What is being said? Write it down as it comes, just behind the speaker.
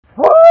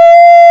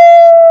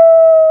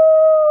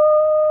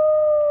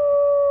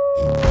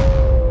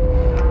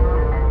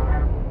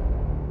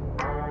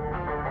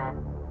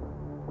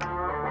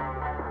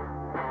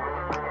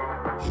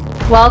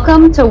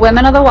Welcome to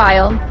Women of the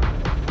Wild,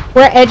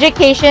 where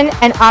education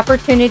and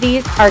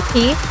opportunities are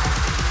key,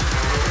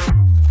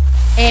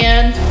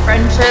 and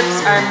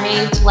friendships are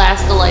made to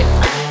last a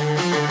lifetime.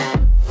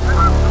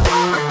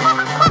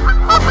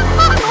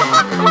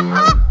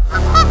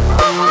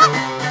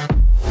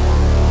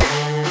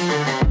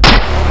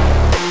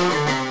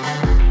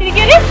 Did you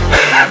get it?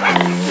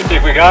 You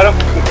think we got him?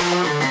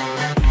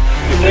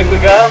 You think we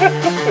got him?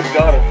 We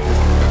got him.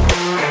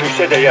 We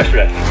said that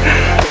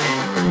yesterday.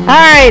 All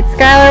right,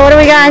 Skylar, what do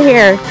we got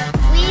here?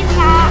 We've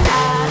got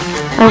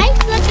a nice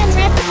looking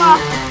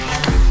rip-off.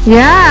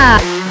 Yeah.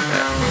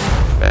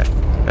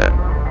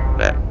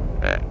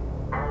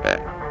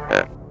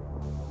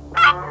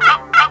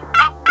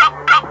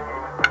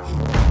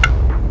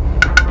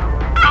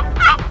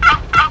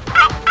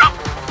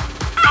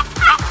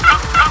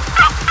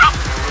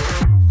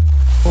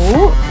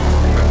 Oh,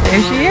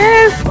 there she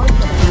is.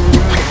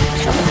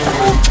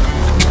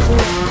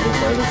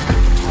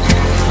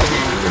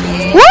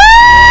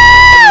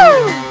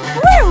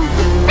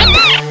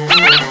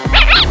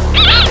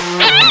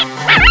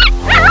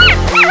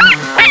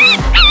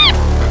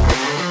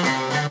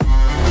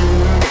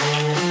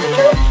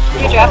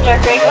 You dropped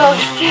our great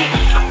host.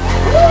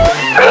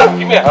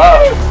 Give me a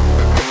hug.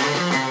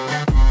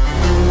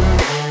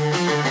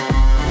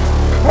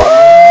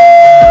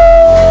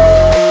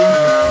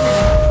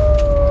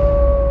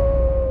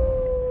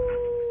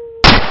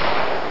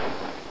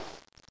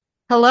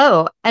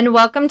 Hello, and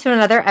welcome to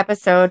another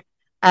episode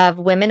of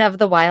Women of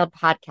the Wild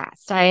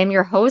podcast. I am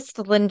your host,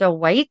 Linda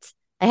White.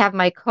 I have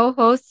my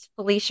co-host,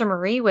 Felicia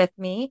Marie, with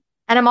me,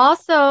 and I'm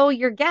also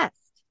your guest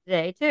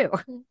today, too.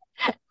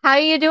 How are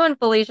you doing,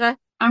 Felicia?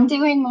 I'm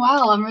doing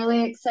well. I'm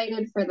really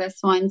excited for this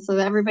one so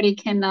that everybody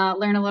can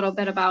learn a little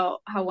bit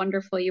about how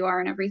wonderful you are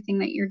and everything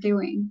that you're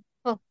doing.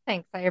 Well,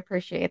 thanks. I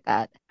appreciate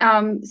that.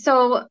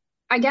 So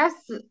I guess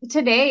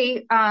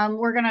today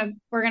we're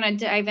gonna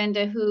dive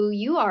into who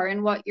you are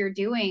and what you're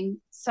doing.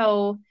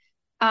 So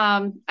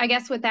I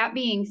guess with that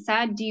being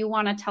said, do you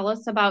want to tell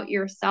us about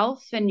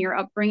yourself and your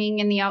upbringing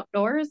in the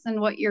outdoors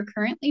and what you're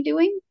currently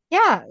doing?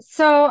 Yeah,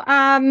 so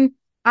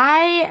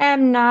I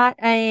am not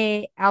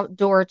a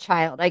outdoor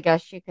child, I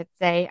guess you could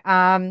say.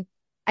 I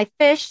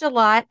fished a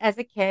lot as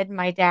a kid.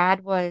 My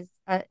dad was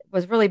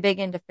really big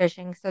into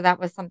fishing, so that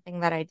was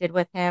something that I did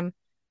with him.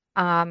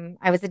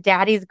 I was a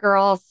daddy's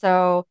girl,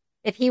 so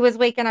if he was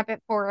waking up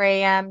at 4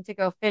 a.m. to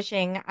go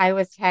fishing, I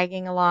was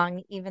tagging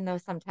along, even though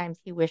sometimes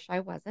he wished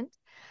I wasn't.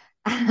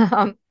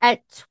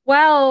 At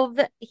 12,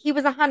 he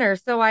was a hunter.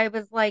 So I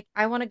was like,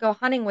 I want to go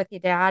hunting with you,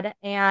 Dad.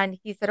 And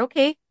he said,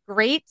 okay,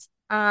 great.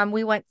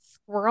 We went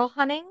squirrel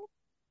hunting.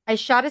 I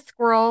shot a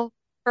squirrel,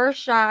 first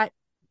shot,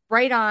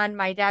 right on.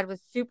 My dad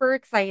was super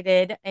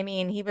excited. I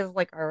mean, he was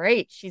like, all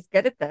right, she's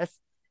good at this.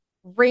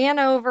 Ran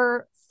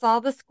over, saw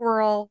the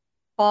squirrel,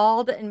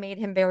 bawled, and made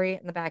him bury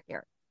it in the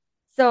backyard.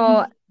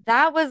 So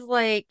that was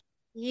like,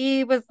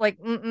 he was like,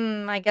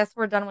 I guess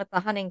we're done with the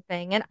hunting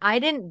thing. And I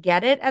didn't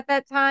get it at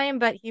that time,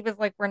 but he was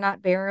like, we're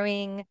not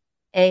burying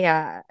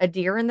a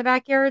deer in the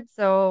backyard.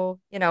 So,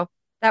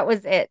 that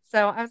was it.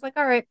 So I was like,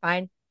 all right,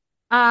 fine.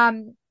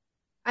 Um,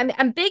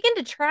 I'm big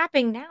into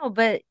trapping now,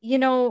 but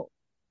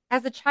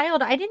as a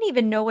child, I didn't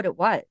even know what it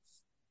was.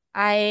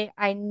 I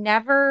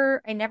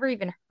never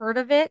even heard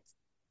of it.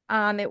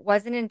 It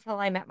wasn't until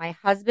I met my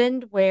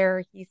husband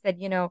where he said,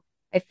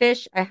 I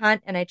fish, I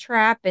hunt, and I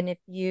trap. And if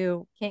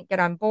you can't get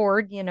on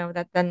board,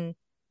 then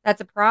that's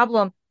a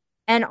problem.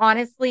 And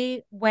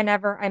honestly,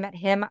 whenever I met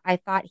him, I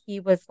thought he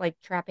was like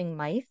trapping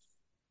mice.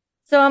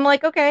 So I'm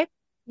like, okay,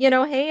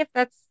 hey, if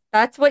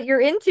that's what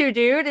you're into,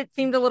 dude. It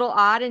seemed a little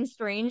odd and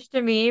strange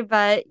to me,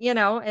 but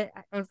I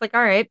was like,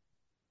 all right.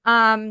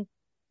 Um,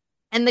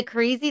 and the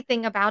crazy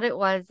thing about it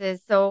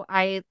is so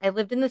I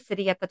lived in the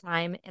city at the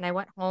time and I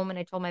went home and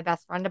I told my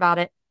best friend about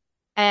it.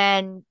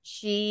 And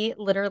she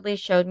literally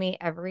showed me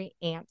every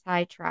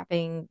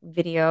anti-trapping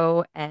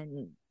video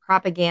and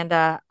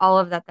propaganda, all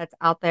of that's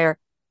out there.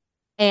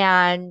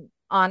 And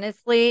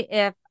honestly,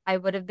 if I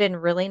would have been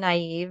really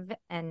naive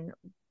and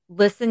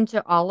listened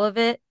to all of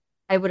it,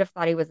 I would have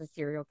thought he was a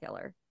serial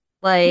killer.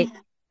 Like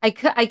I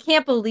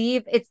can't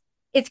believe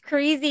it's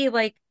crazy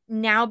like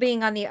now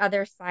being on the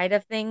other side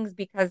of things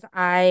because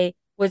I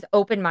was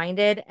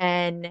open-minded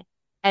and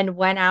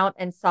went out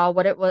and saw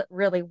what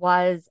really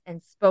was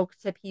and spoke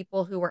to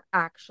people who were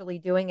actually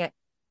doing it.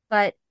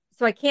 But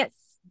so I can't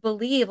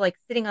believe like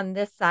sitting on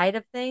this side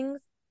of things,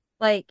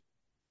 like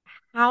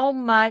how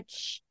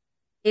much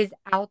is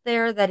out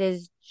there that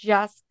is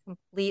just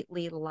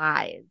completely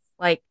lies.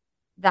 Like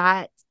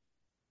that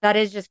that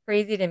is just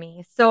crazy to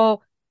me.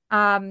 So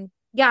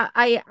yeah,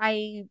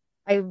 I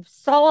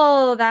saw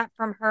all of that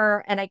from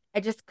her and I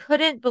just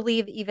couldn't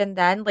believe even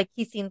then. Like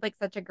he seemed like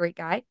such a great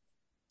guy.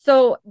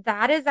 So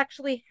that is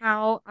actually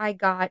how I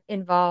got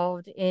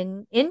involved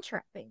in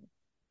trapping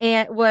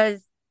and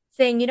was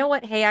saying, you know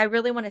what, hey, I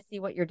really want to see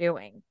what you're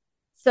doing.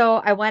 So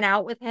I went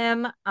out with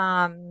him.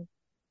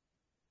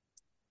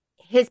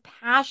 His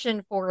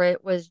passion for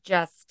it was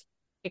just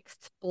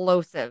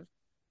explosive.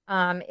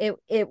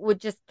 It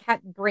would just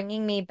kept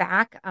bringing me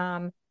back.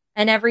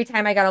 And every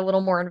time I got a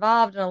little more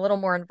involved and a little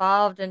more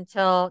involved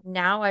until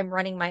now I'm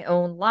running my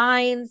own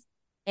lines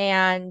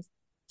and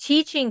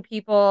teaching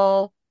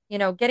people,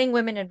 getting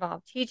women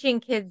involved, teaching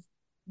kids,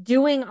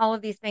 doing all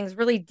of these things,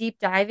 really deep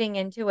diving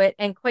into it.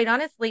 And quite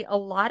honestly, a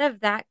lot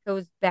of that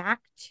goes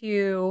back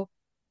to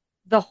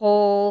the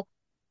whole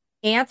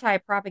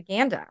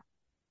anti-propaganda.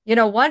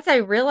 Once I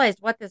realized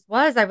what this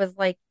was, I was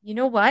like, you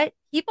know what?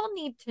 People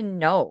need to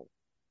know.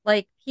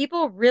 Like,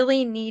 people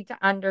really need to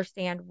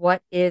understand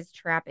what is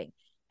trapping.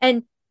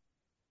 And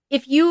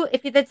if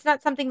that's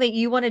not something that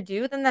you want to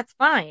do, then that's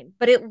fine.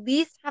 But at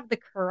least have the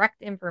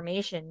correct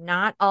information,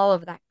 not all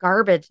of that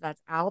garbage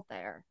that's out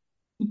there.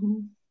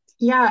 Mhm.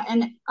 Yeah,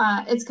 and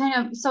it's kind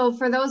of so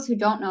for those who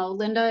don't know,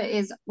 Linda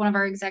is one of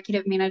our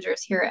executive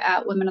managers here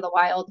at Women of the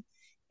Wild,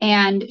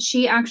 and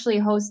she actually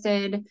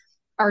hosted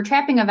our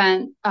trapping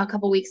event a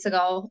couple weeks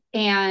ago,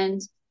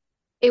 and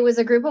it was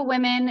a group of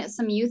women,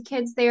 some youth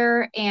kids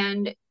there,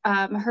 and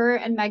her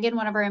and Megan,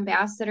 one of our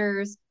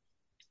ambassadors,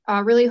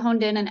 really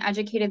honed in and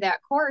educated that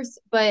course.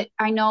 But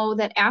I know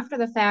that after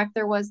the fact,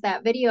 there was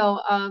that video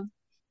of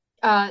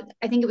I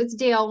think it was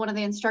Dale, one of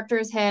the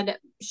instructors had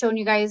shown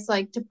you guys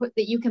like to put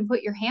that you can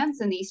put your hands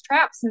in these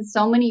traps. And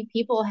so many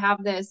people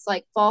have this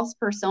like false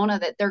persona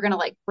that they're going to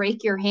like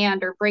break your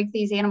hand or break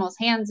these animals'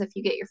 hands if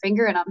you get your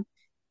finger in them.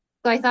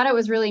 So I thought it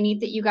was really neat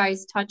that you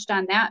guys touched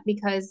on that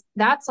because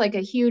that's like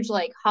a huge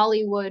like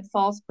Hollywood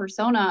false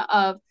persona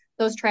of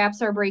those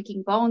traps are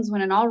breaking bones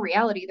when in all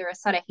reality they're a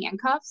set of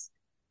handcuffs.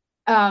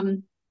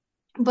 Um,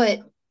 but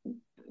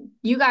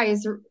you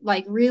guys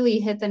like really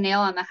hit the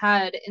nail on the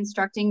head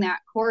instructing that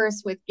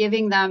course with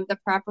giving them the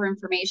proper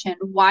information,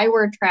 why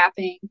we're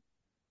trapping.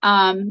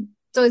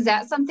 So is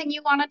that something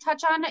you want to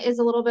touch on? Is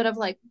a little bit of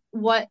like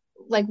what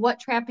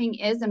trapping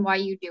is and why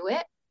you do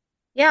it?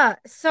 Yeah.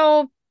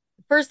 So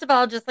first of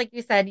all, just like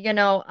you said,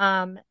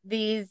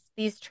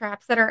 these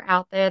traps that are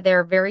out there,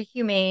 they're very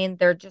humane.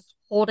 They're just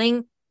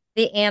holding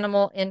the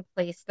animal in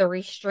place. They're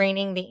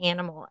restraining the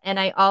animal. And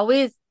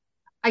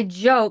I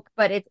joke,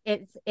 but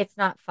it's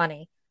not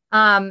funny.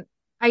 Um,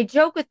 I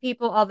joke with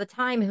people all the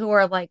time who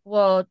are like,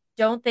 well,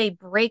 don't they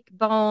break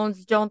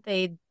bones? Don't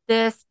they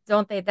this?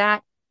 Don't they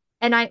that?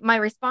 And my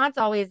response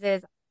always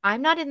is,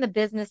 I'm not in the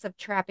business of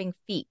trapping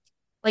feet.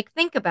 Like,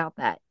 think about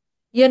that.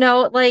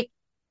 Like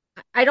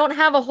I don't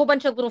have a whole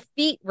bunch of little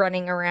feet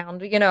running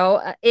around,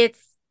 it's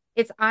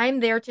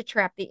I'm there to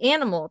trap the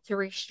animal, to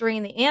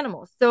restrain the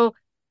animal. So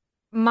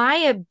my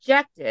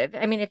objective,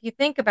 I mean, if you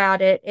think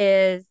about it,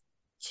 is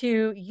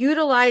to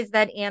utilize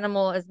that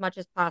animal as much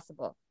as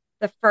possible.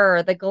 The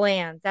fur, the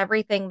glands,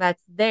 everything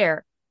that's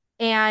there.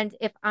 And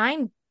if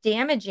I'm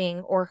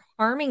damaging or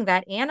harming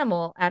that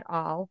animal at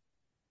all,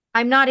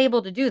 I'm not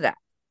able to do that.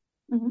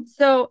 Mhm.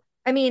 So,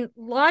 I mean,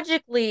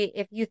 logically,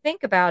 if you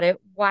think about it,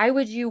 why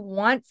would you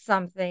want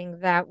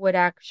something that would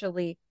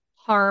actually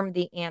harm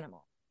the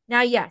animal?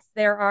 Now, yes,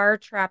 there are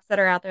traps that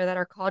are out there that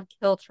are called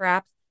kill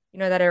traps,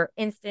 that are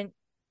instant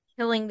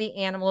killing the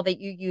animal that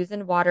you use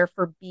in water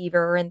for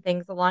beaver and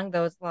things along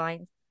those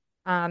lines.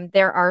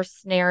 There are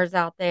snares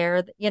out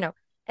there,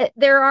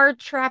 there are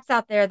traps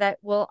out there that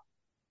will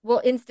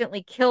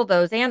instantly kill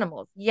those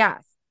animals.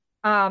 Yes.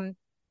 Um,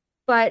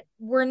 but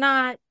we're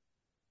not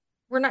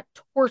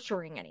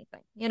torturing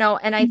anything,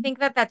 and I think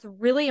that that's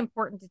really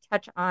important to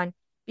touch on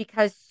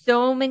because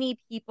so many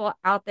people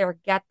out there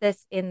get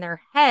this in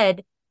their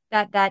head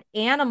that that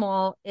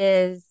animal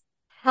is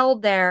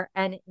held there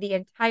and the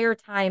entire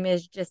time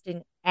is just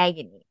in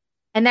agony.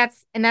 And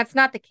that's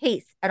not the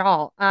case at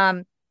all.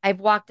 I've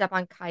walked up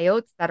on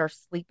coyotes that are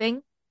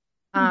sleeping.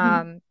 Mhm.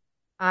 um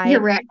Your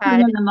I've raccoon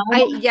had in the I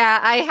mud. yeah,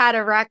 I had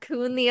a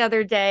raccoon the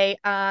other day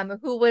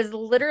who was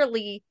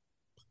literally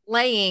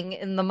playing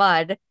in the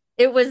mud.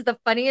 It was the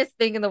funniest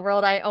thing in the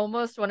world. I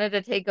almost wanted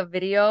to take a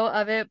video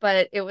of it,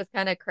 but it was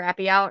kind of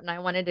crappy out and I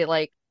wanted to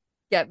like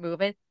get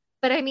moving.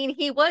 But I mean,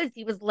 he was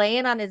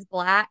laying on his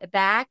black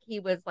back. He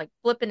was like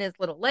flipping his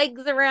little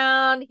legs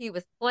around. He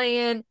was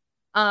playing.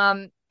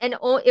 And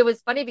it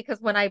was funny because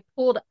when I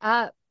pulled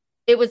up,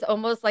 it was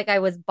almost like I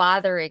was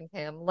bothering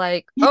him.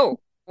 Like, oh,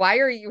 why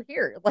are you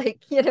here?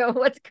 Like,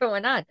 what's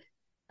going on?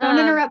 Don't Um,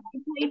 interrupt my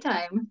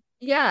playtime.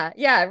 yeah,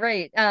 yeah,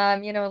 right. A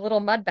little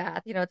mud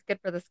bath, it's good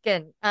for the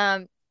skin.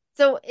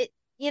 So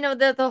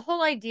the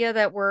whole idea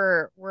that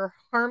we're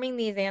harming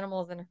these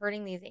animals and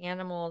hurting these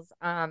animals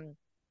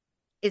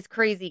is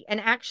crazy.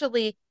 And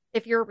actually,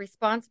 if you're a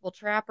responsible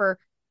trapper,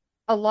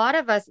 a lot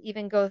of us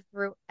even go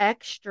through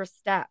extra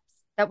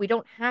steps that we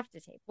don't have to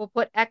take. We'll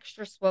put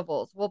extra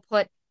swivels, we'll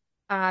put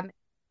um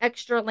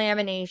extra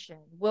lamination,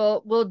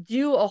 we'll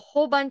do a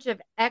whole bunch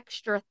of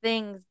extra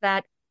things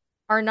that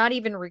are not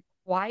even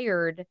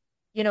required,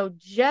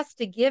 just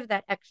to give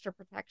that extra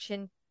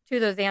protection to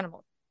those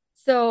animals.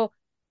 So,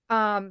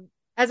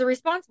 as a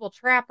responsible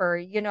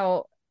trapper,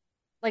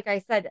 like I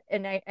said,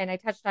 and I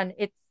touched on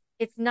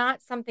it's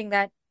not something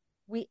that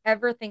we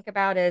ever think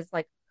about as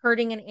like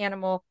hurting an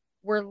animal.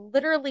 We're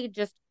literally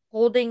just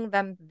holding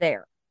them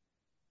there,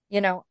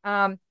 you know.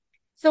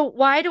 So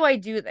why do I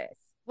do this?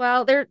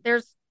 Well,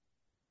 there's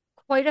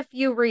quite a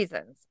few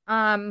reasons.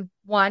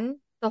 One,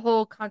 the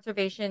whole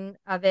conservation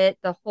of it,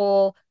 the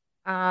whole,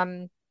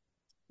 um,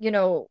 you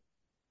know,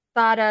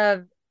 thought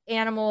of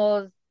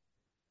animals,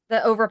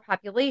 the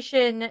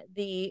overpopulation,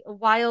 the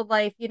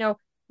wildlife,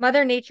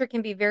 Mother Nature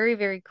can be very,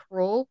 very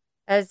cruel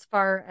as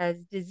far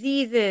as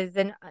diseases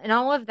and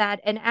all of that.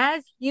 And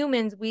as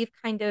humans, we've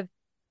kind of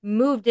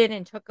moved in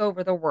and took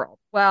over the world.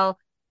 Well,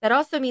 that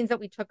also means that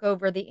we took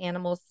over the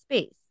animal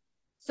space.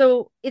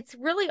 So it's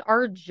really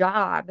our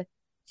job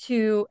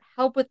to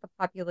help with the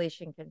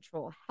population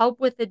control, help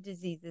with the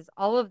diseases,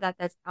 all of that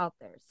that's out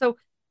there. So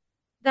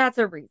that's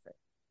a reason.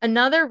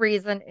 Another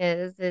reason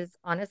is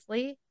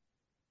honestly,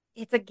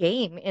 it's a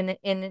game in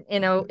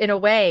a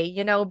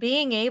way,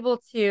 being able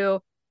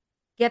to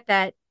get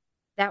that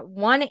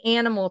one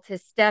animal to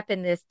step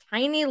in this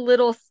tiny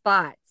little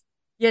spot,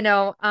 you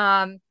know,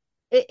 um,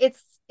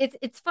 it's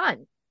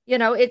fun.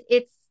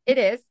 It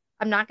is.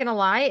 I'm not gonna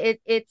lie,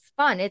 it's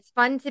fun. It's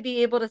fun to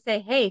be able to say,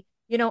 hey,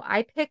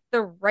 I picked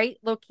the right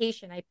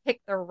location, I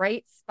picked the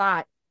right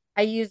spot,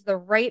 I used the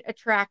right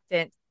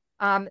attractant.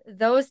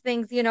 Those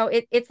things,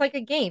 it's like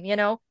a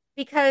game,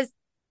 because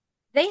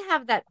they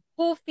have that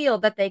whole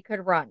field that they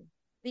could run,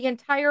 the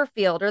entire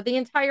field or the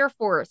entire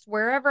forest,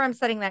 wherever I'm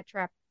setting that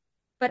trap.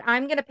 But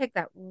I'm going to pick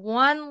that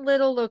one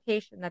little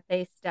location that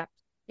they stepped.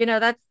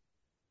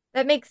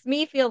 That makes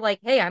me feel like,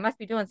 hey, I must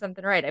be doing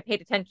something right. I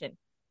paid attention.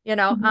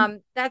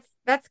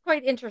 That's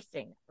quite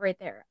interesting right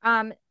there.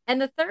 And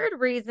the third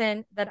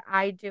reason that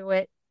I do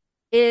it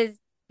is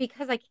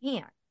because I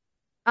can.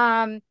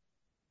 Um,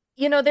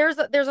 there's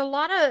a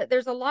lot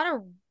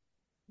of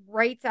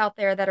rights out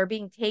there that are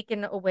being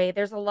taken away.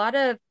 There's a lot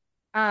of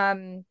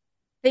um,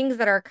 things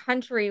that our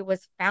country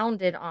was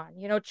founded on.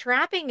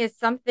 Trapping is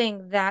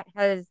something that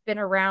has been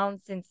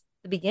around since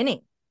the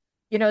beginning.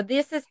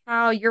 This is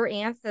how your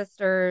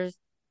ancestors,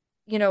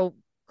 you know,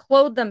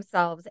 clothed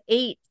themselves,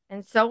 ate,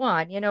 and so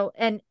on.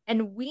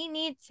 And we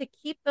need to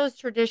keep those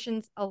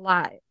traditions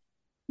alive.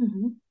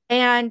 Mhm.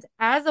 And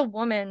as a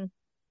woman,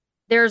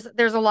 there's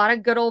a lot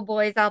of good old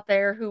boys out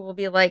there who will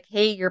be like,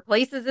 hey, your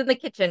place is in the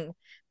kitchen.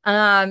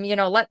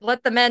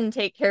 Let the men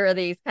take care of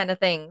these kind of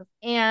things.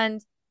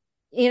 And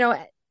you know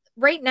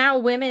right now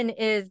women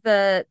is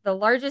the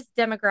largest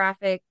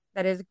demographic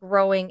that is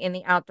growing in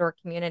the outdoor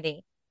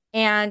community,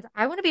 and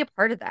I want to be a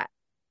part of that.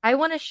 I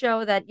want to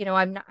show that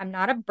I'm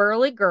not a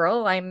burly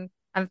girl. I'm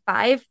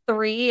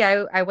 5'3".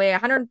 I weigh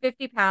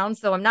 150 pounds,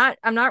 so I'm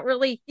not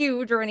really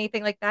huge or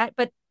anything like that,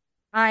 but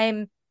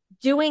I'm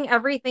doing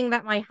everything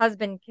that my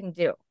husband can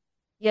do.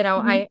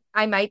 Mhm.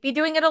 I might be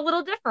doing it a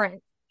little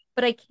different,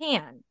 but I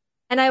can.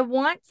 And I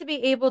want to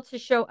be able to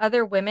show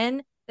other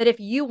women that if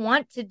you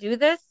want to do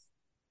this,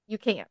 you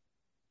can.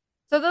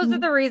 So those are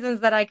Mhm. the reasons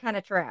that I kind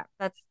of trap.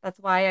 That's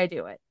why I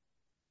do it.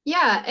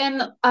 Yeah,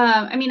 and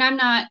I mean, I'm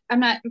not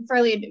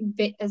fairly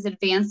as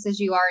advanced as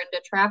you are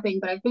into trapping,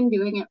 but I've been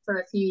doing it for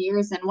a few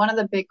years. And one of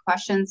the big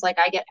questions, like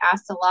I get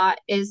asked a lot,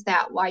 is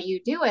that why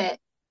you do it?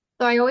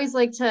 So I always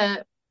like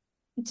to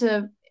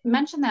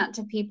mention that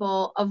to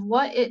people of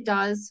what it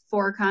does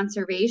for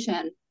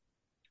conservation.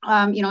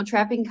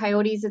 Trapping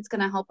coyotes, it's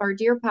going to help our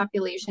deer Hmm.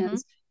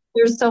 populations.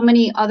 There's so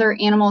many other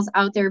animals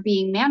out there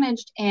being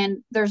managed,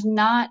 and there's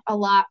not a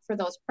lot for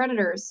those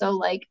predators. So,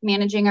 like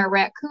managing our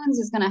raccoons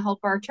is going to help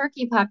our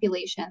turkey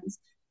populations.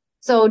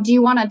 So, do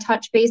you want to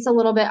touch base a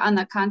little bit on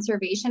the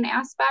conservation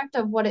aspect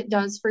of what it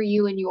does for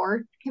you and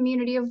your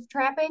community of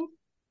trapping?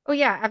 Oh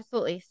yeah,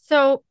 absolutely.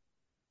 So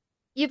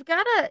you've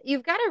got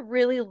to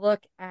really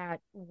look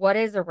at what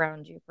is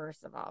around you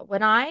first of all.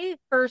 When I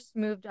first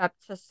moved up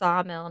to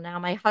Sawmill, now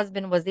my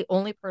husband was the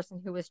only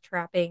person who was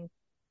trapping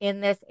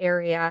in this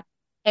area,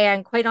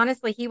 and quite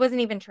honestly, he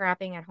wasn't even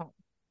trapping at home.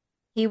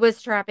 He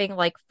was trapping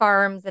like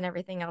farms and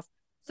everything else.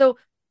 So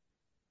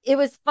it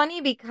was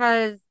funny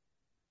because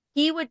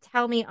he would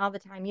tell me all the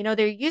time,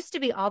 there used to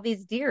be all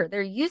these deer,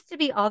 there used to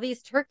be all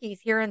these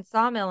turkeys here in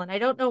Sawmill, and I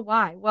don't know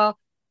why. Well,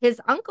 his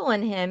uncle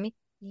and him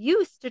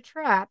used to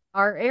trap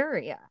our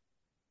area.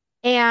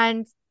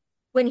 And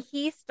when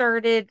he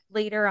started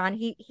later on,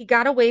 he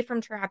got away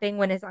from trapping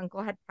when his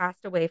uncle had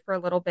passed away for a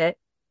little bit.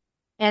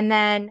 And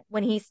then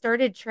when he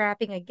started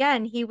trapping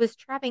again, he was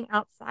trapping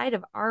outside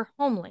of our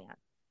homeland.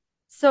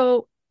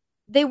 So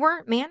they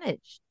weren't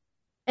managed.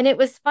 And it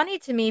was funny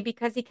to me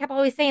because he kept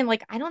always saying,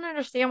 like, I don't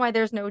understand why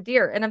there's no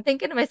deer. And I'm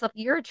thinking to myself,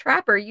 you're a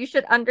trapper. You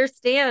should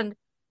understand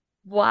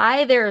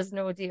why there's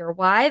no deer,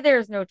 why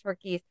there's no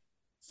turkeys.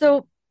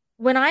 So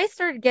when I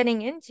started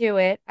getting into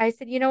it, I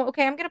said,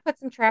 okay, I'm going to put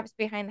some traps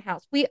behind the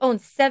house. We own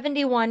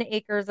 71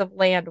 acres of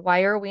land.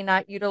 Why are we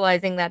not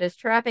utilizing that as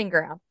trapping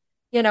ground?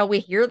 We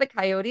hear the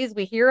coyotes,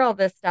 we hear all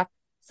this stuff.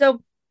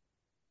 So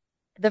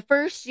the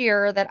first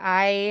year that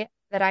I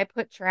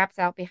put traps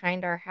out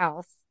behind our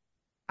house,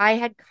 I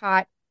had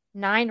caught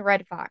 9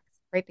 red fox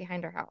right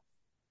behind our house,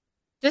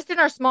 just in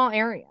our small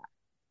area.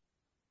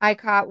 I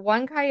caught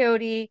one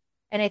coyote,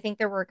 and I think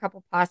there were a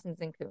couple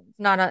possums and coons.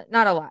 Not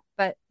a lot,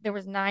 but there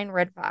was 9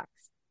 red fox.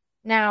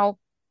 Now,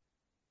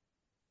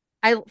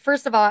 I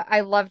first of all,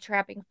 I love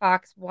trapping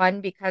fox, one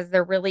because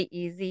they're really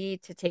easy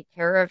to take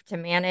care of, to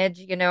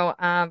manage.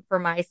 For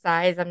my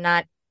size, I'm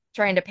not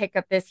trying to pick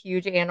up this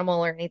huge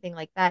animal or anything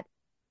like that.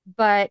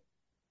 But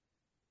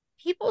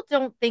people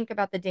don't think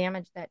about the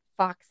damage that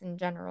fox in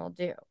general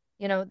do.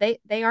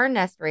 They are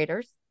nest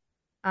raiders.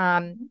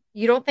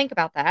 You don't think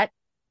about that.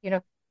 You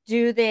know,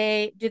 do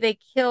they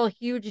kill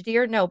huge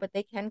deer? No, but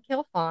they can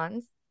kill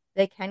fawns.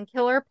 They can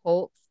kill our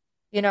poults.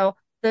 The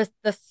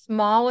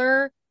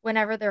smaller,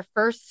 whenever they're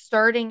first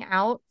starting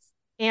out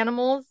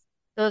animals,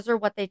 those are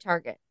what they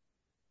target.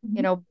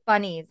 Mhm.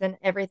 Bunnies and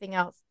everything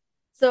else.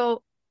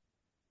 So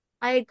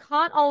I had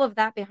caught all of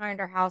that behind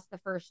our house the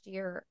first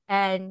year,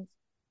 and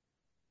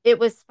it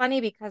was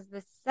funny because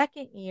the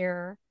second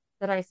year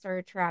that I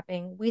started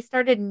trapping, we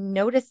started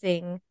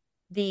noticing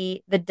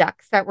the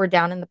ducks that were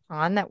down in the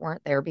pond that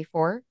weren't there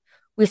before.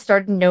 We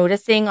started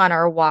noticing on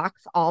our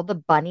walks all the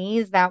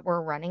bunnies that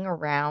were running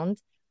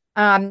around.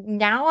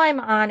 Now I'm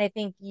on, I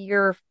think,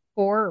 year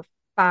 4 or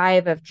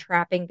 5 of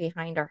trapping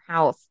behind our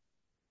house.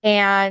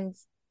 And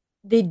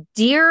the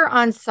deer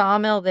on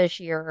Sawmill this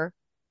year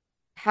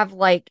have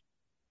like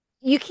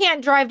you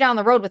can't drive down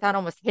the road without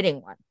almost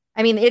hitting one.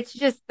 I mean,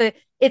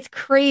 it's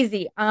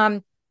crazy.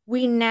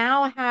 We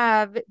now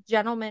have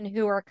gentlemen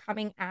who are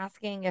coming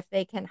asking if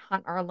they can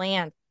hunt our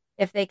land,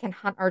 if they can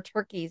hunt our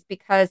turkeys,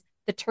 because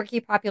the turkey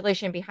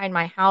population behind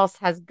my house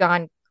has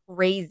gone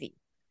crazy.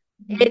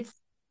 Mhm.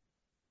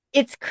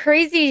 It's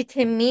crazy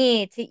to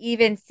me to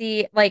even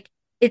see, like,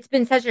 it's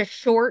been such a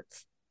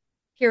short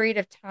period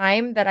of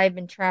time that I've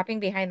been trapping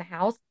behind the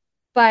house,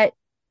 but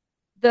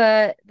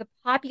the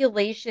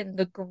population,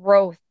 the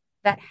growth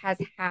that has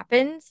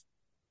happened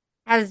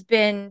has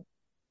been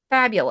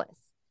fabulous.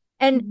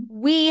 And Mhm.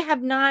 we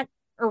have not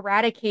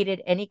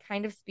eradicated any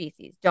kind of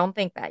species. Don't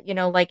think that.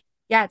 Like,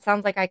 yeah, it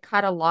sounds like I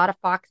caught a lot of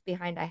fox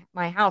behind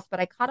my house, but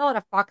I caught a lot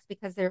of fox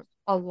because there's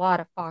a lot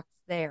of fox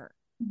there.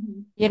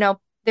 Mhm.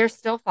 There's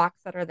still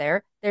fox that are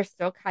there. There's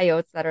still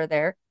coyotes that are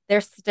there.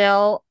 There's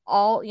still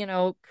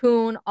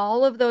coon,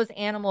 all of those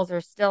animals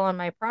are still on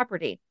my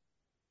property.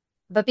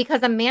 But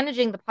because I'm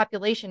managing the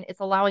population,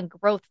 it's allowing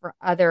growth for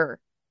other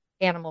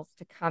animals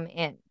to come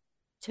in,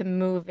 to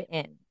move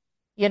in,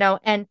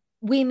 and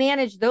we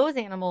manage those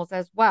animals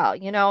as well.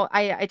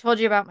 I told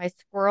you about my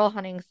squirrel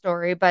hunting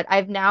story, but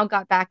I've now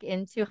got back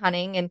into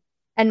hunting,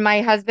 and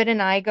my husband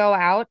and I go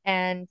out,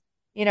 and,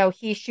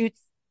 he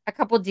shoots a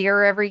couple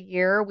deer every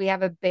year. We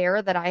have a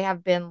bear that I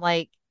have been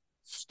like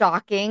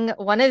stalking.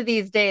 One of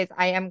these days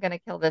I am going to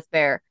kill this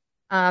bear.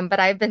 But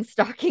I've been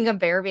stalking a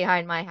bear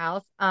behind my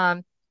house.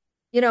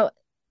 You know,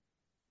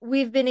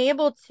 we've been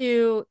able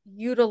to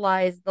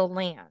utilize the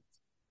land.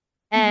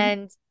 Mhm.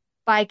 And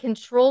by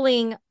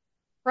controlling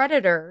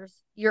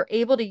predators, you're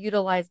able to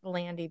utilize the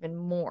land even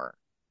more,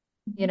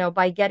 Mhm.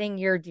 by getting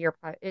your deer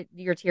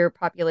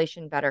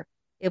population better,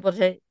 able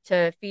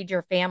to feed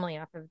your family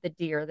off of the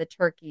deer, the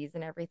turkeys,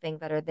 and everything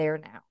that are there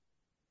now.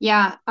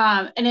 Yeah,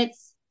 and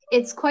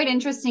it's quite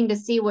interesting to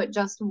see what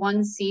just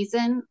one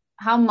season,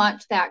 how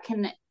much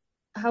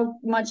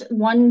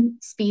one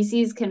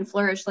species can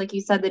flourish. Like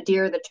you said, the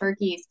deer, the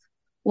turkeys.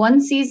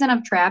 One season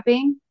of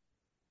trapping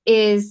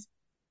is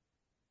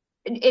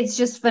it's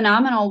just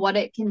phenomenal what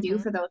it can do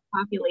Hmm. for those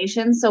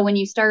populations. So when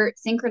you start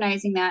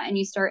synchronizing that and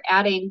you start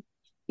adding,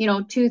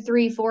 2,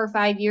 3, 4,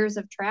 5 years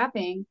of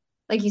trapping,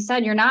 like you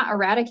said, you're not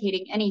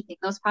eradicating anything.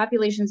 Those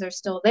populations are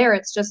still there.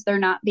 It's just they're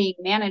not being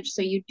managed.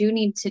 So you do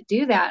need to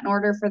do that in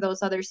order for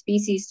those other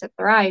species to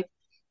thrive.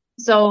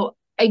 So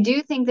I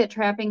do think that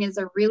trapping is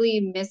a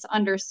really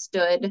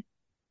misunderstood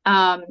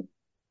um,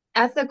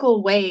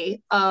 ethical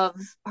way of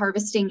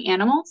harvesting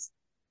animals.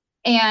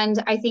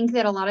 And I think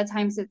that a lot of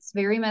times it's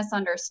very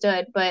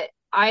misunderstood. But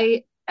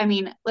I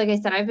mean, like I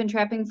said, I've been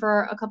trapping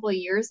for a couple of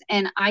years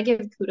and I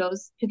give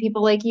kudos to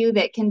people like you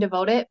that can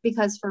devote it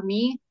because for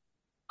me,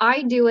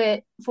 I do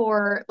it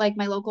for like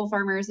my local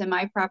farmers and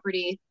my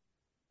property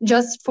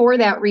just for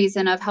that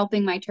reason of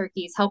helping my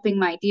turkeys, helping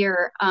my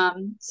deer.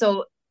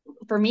 So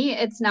for me,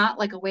 it's not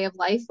like a way of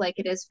life like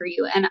it is for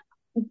you. And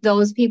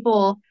those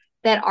people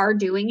that are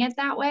doing it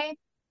that way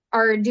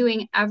are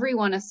doing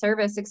everyone a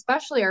service,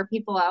 especially our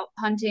people out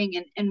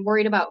hunting and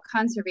worried about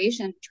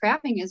conservation.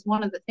 Trapping is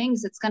one of the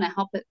things that's going to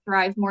help it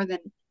thrive more than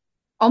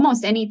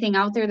almost anything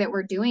out there that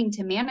we're doing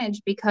to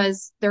manage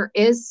because there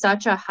is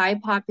such a high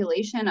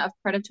population of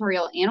predatory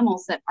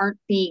animals that aren't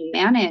being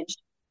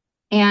managed.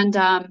 And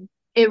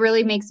it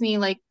really makes me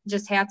like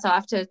just hats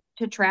off to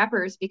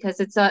trappers because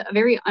it's a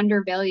very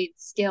undervalued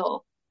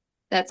skill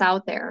that's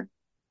out there.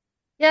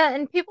 Yeah,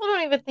 and people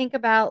don't even think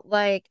about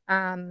like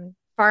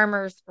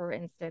farmers, for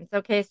instance.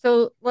 Okay,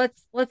 so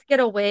let's get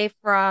away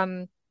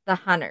from the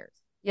hunters.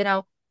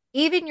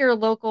 Even your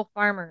local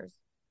farmers,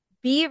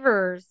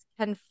 beavers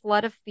can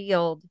flood a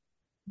field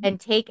and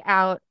take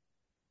out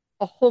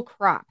a whole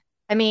crop.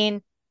 I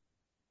mean,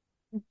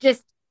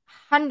 just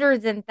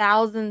hundreds and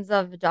thousands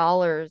of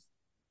dollars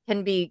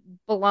can be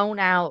blown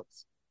out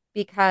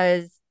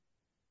because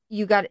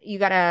you got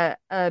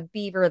a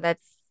beaver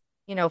that's,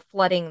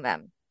 flooding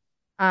them.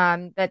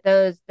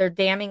 That they're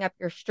damming up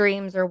your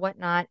streams or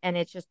whatnot, and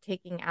it's just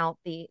taking out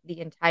the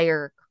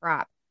entire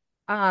crop.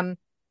 Um,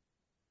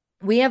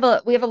 we have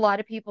a lot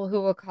of people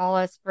who will call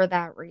us for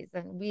that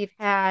reason. We've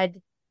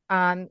had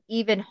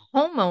even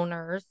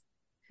homeowners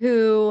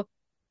who,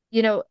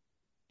 you know,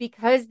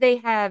 because they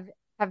have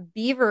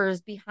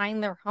beavers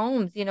behind their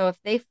homes,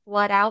 if they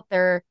flood out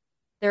their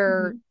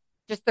Mhm.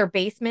 just their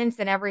basements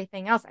and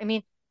everything else. I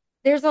mean,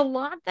 there's a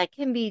lot that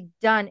can be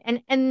done.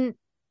 And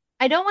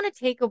I don't want to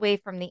take away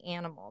from the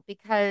animal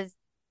because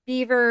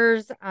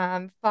beavers,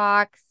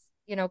 fox,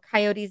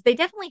 coyotes, they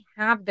definitely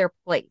have their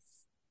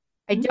place.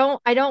 I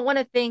don't want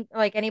to think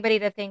like anybody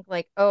to think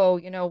like, oh,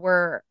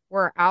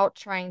 we're out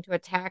trying to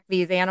attack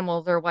these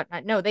animals or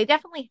whatnot. No, they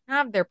definitely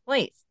have their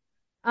place.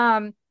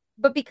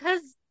 But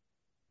because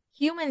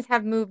humans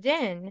have moved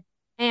in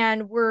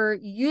and we're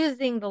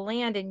using the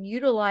land and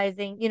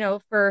utilizing,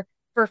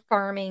 for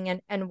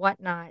farming and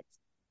whatnot,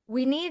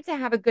 we need to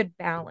have a good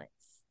balance.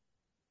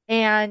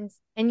 And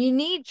you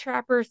need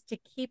trappers to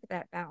keep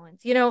that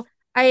balance.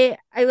 I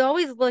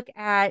always look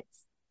at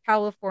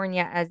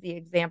California as the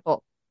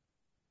example.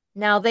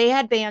 Now they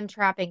had banned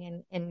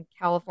trapping in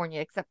California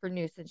except for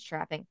nuisance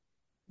trapping.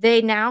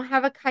 They now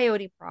have a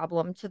coyote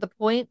problem to the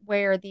point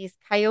where these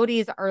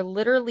coyotes are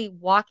literally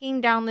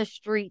walking down the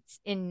streets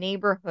in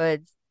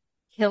neighborhoods,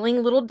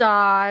 killing little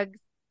dogs.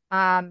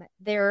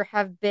 There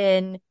have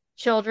been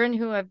children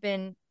who have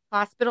been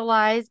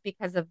hospitalized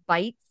because of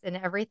bites and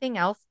everything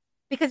else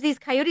because these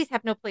coyotes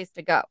have no place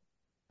to go.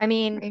 I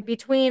mean, Right.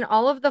 between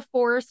all of the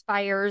forest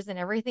fires and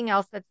everything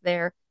else that's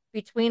there,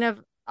 between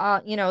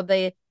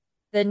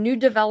the new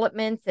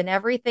developments and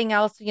everything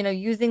else,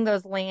 using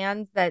those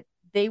lands that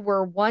they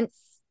were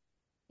once,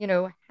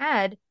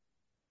 had,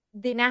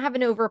 they now have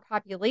an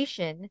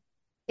overpopulation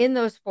in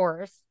those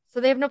forests. So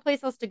they have no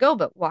place else to go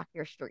but walk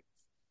your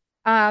streets.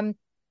 Um,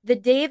 the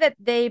day that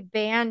they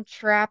banned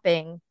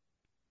trapping,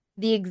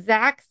 the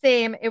exact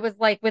same, it was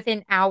like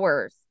within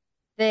hours,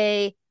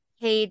 they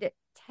paid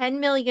 $10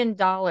 million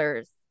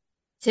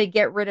to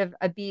get rid of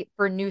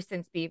for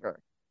nuisance beaver.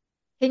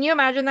 Can you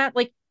imagine that?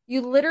 Like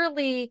you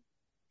literally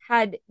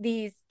had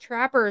these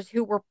trappers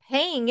who were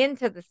paying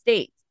into the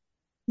state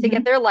to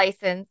get Mhm. their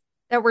license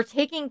that were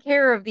taking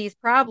care of these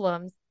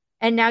problems,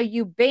 and now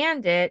you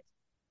banned it,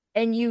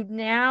 and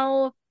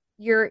your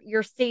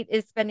state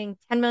is spending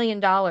 $10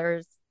 million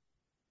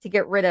to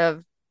get rid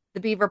of the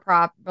beaver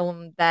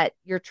problem that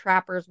your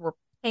trappers were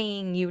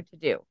paying you to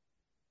do.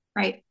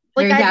 Right.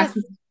 They're Like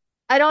exactly.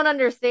 I don't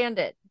understand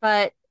it,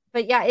 but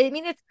yeah, I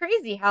mean it's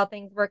crazy how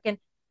things work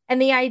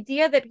and the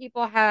idea that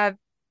people have,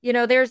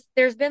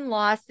 there's been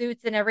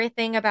lawsuits and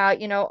everything about,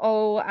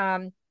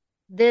 oh,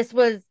 this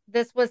was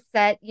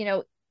set,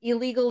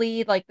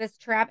 illegally like this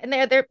trap and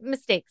they're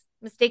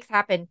mistakes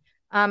happen.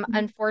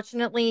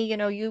 Unfortunately,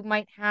 you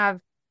might have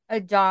a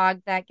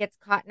dog that gets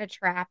caught in a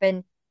trap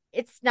and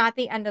it's not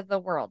the end of the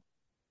world.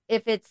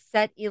 If it's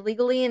set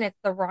illegally and it's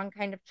the wrong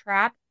kind of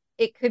trap,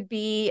 it could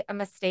be a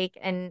mistake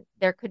and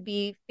there could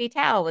be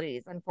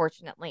fatalities,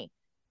 unfortunately.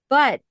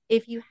 But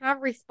if you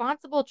have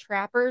responsible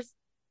trappers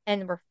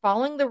and we're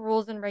following the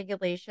rules and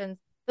regulations,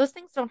 those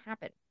things don't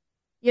happen,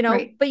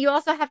 Right. but you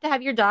also have to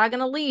have your dog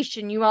on a leash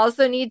and you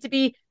also need to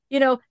be,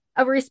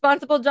 a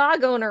responsible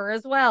dog owner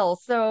as well.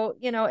 So,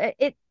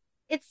 it's,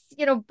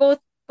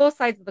 both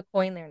sides of the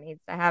coin there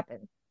needs to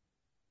happen.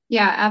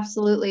 Yeah,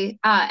 absolutely.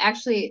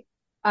 Actually,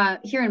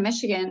 here in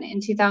Michigan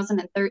in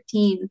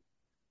 2013, I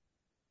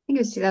think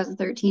it was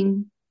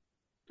 2013.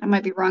 I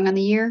might be wrong on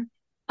the year.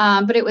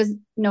 But it was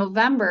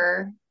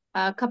November,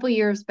 a couple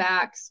years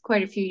back,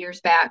 quite a few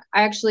years back.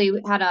 I actually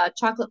had a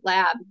chocolate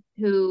lab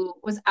who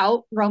was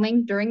out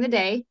roaming during the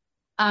day.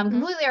 Mhm.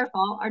 Completely our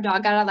fault. Our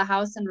dog got out of the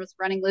house and was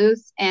running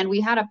loose, and we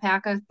had a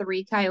pack of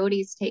three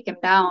coyotes take him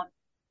down.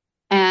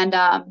 And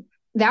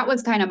that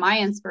was kind of my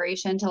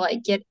inspiration to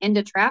like get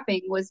into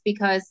trapping was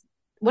because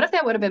what if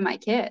that would have been my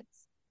kids?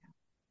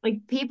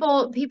 Like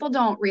people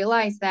don't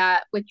realize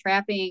that with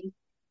trapping,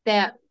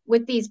 that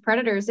with these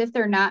predators, if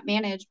they're not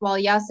managed, well,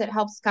 yes, it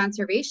helps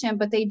conservation,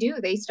 but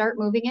they start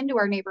moving into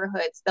our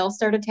neighborhoods. They'll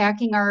start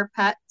attacking our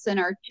pets and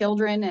our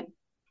children,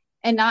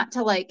 and not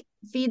to like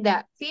feed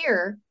that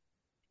fear,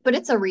 but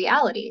it's a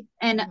reality.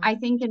 And Mhm. I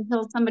think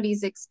until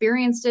somebody's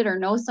experienced it or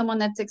knows someone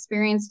that's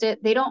experienced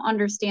it, they don't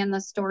understand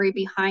the story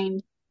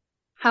behind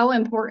how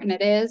important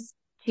it is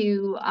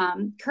to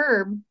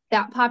curb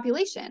that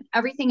population.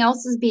 Everything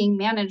else is being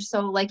managed.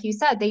 So, like you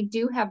said, they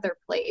do have their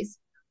place, Mhm.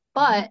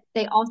 but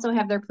they also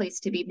have their place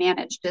to be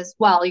managed as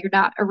well. You're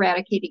not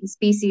eradicating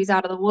species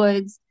out of the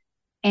woods.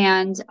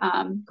 And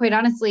quite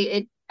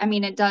honestly, I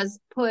mean, it does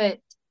put,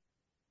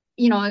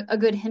 a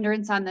good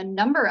hindrance on the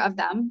number of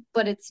them,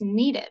 but it's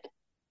needed.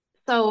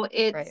 So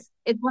Right.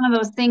 it's one of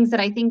those things that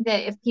I think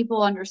that if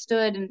people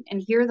understood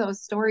and hear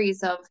those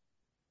stories of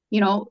you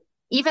know,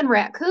 even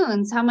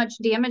raccoons, how much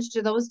damage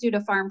do those do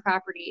to farm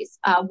properties?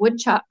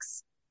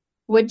 Woodchucks.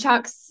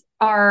 Woodchucks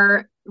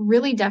are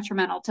really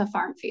detrimental to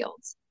farm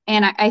fields.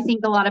 And I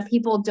think a lot of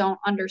people don't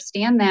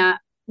understand that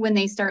when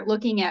they start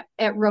looking at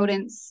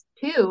rodents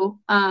too,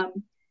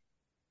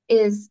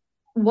 is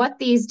what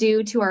these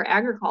do to our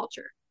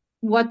agriculture.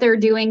 what they're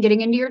doing,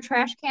 getting into your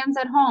trash cans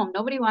at home.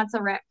 Nobody wants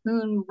a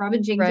raccoon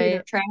rummaging through their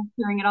Right. trash,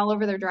 throwing it all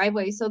over their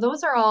driveway. So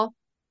those are all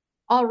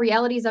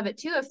realities of it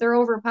too. If they're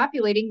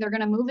overpopulating, they're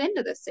going to move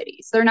into the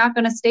cities. They're not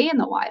going to stay in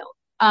the wild.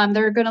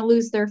 They're going to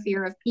lose their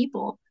fear of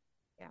people.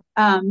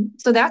 Yeah.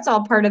 So that's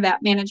all part of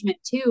that management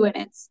too.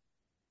 And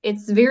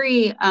it's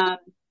very,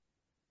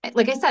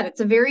 like I said,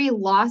 it's a very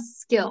lost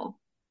skill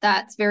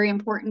that's very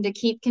important to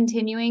keep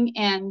continuing.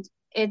 And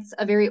it's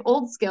a very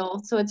old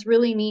skill. So it's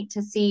really neat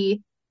to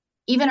see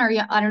even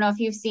I don't know if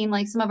you've seen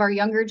like some of our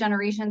younger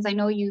generations. I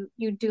know you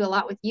do a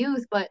lot with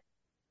youth, but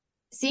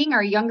seeing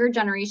our younger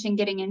generation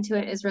getting into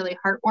it is really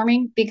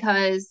heartwarming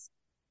because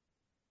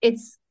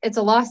it's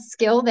a lost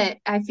skill that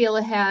I feel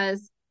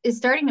is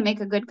starting to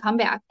make a good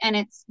comeback, and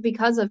it's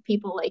because of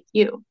people like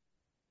you.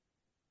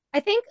 I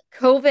think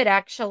COVID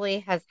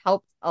actually has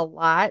helped a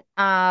lot.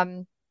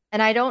 And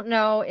I don't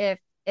know if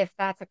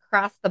that's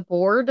across the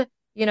board,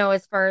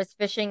 as far as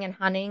fishing and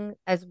hunting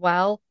as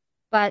well.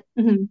 But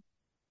Mhm.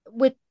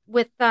 with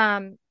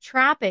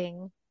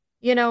trapping,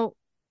 you know,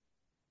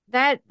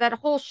 that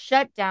whole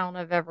shutdown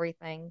of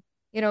everything,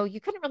 you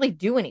couldn't really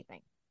do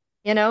anything,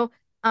 you know.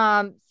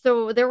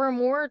 So there were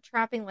more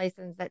trapping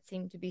licenses that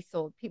seemed to be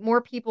sold,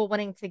 more people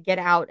wanting to get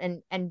out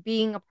and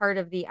being a part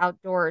of the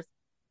outdoors.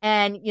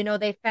 And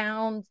they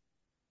found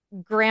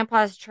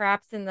grandpa's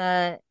traps in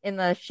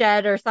the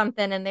shed or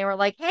something, and they were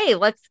like, hey,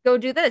 let's go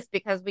do this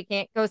because we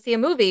can't go see a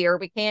movie, or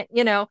we can't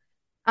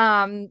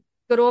um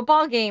go to a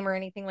ball game or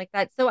anything like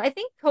that. So I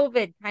think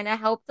COVID kind of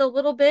helped a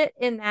little bit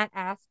in that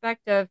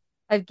aspect of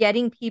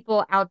getting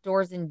people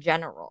outdoors in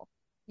general,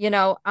 you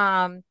know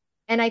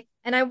and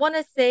I want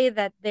to say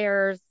that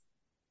there's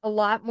a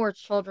lot more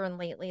children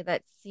lately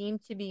that seem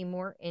to be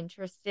more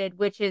interested,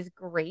 which is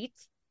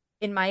great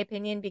in my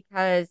opinion,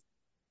 because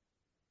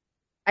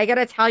I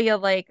gotta tell you,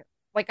 like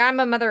I'm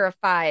a mother of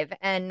five,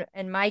 and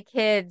my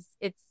kids,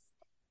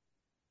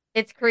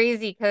 it's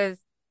crazy because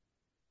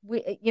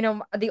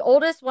the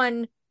oldest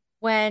one,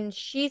 when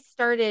she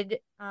started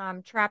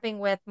trapping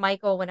with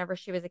Michael whenever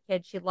she was a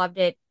kid, she loved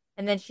it,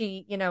 and then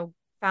she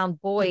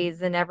found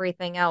boys and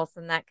everything else,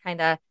 and that kind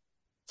of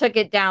took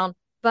it down.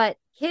 But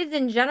kids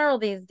in general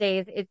these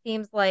days, it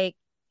seems like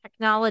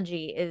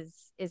technology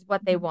is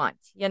what they want,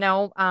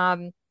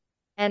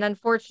 and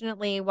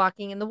unfortunately,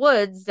 walking in the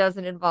woods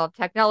doesn't involve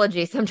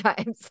technology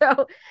sometimes.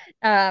 So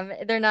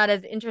they're not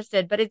as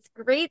interested. But it's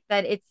great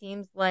that it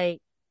seems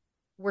like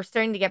we're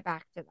starting to get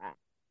back to that.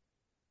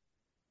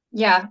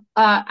 Yeah,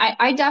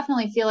 I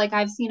definitely feel like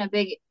I've seen a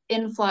big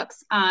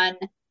influx on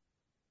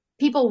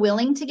people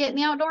willing to get in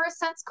the outdoors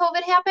since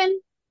COVID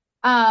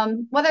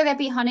happened. Whether that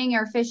be hunting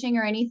or fishing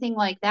or anything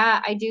like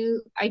that, I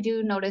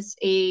do notice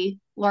a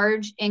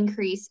large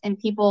increase in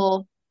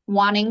people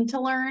wanting to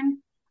learn.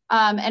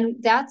 And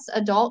that's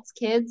adults,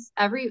 kids,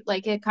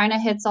 like it kind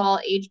of hits all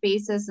age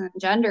bases and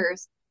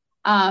genders.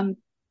 Um,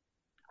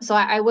 so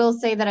I will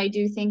say that I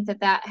do think that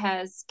that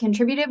has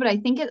contributed, but I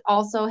think it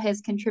also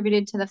has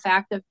contributed to the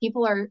fact that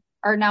people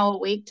are now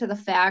awake to the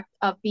fact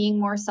of being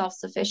more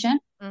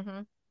self-sufficient.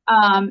 Hmm.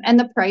 And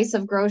the price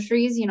of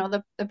groceries,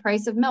 the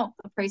price of milk,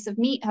 the price of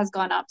meat has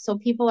gone up. So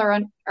people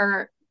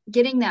are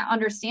getting that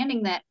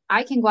understanding that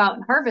I can go out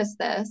and harvest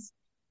this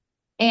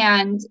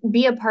and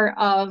be a part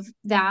of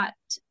that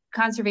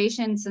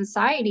conservation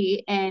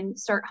society and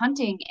start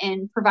hunting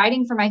and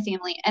providing for my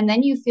family. And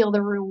then you feel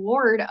the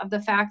reward of the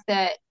fact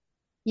that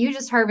you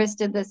just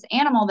harvested this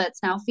animal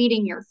that's now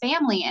feeding your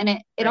family. And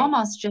it Right.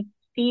 almost just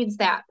feeds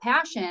that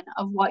passion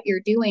of what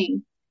you're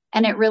doing.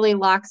 And it really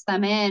locks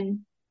them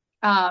in.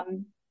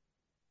 Um,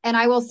 and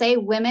I will say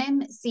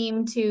women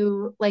seem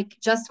to like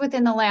just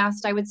within the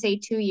last, I would say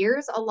 2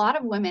 years, a lot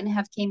of women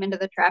have came into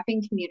the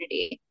trapping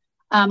community.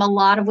 A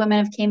lot of women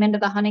have came into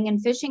the hunting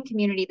and fishing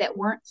community that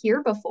weren't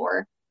here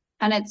before.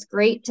 And it's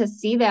great to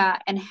see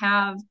that and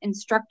have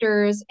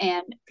instructors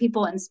and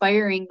people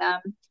inspiring them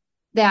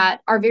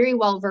that are very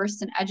well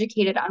versed and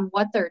educated on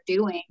what they're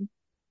doing.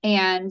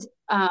 And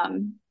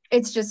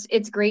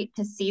it's great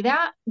to see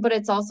that, but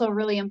it's also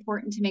really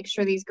important to make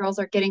sure these girls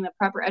are getting the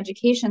proper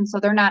education so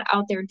they're not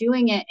out there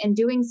doing it and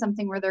doing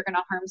something where they're going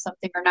to harm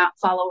something or not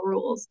follow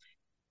rules.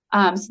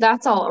 So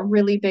that's all a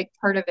really big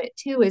part of it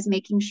too, is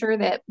making sure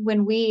that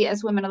when we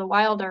as women of the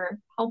wild are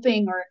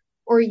helping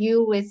or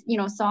you with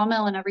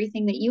sawmill and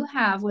everything that you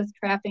have with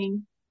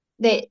trapping,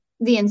 that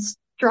the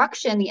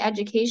instruction, the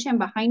education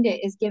behind it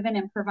is given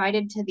and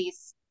provided to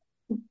these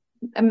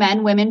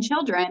men, women,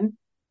 children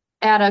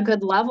at a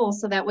good level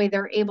so that way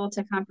they're able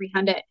to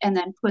comprehend it and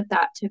then put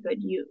that to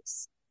good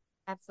use.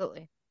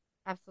 Absolutely.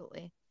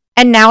 Absolutely.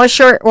 And now a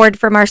short word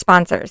from our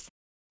sponsors.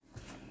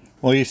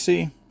 Well, you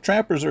see,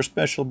 trappers are a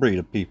special breed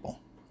of people.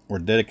 We're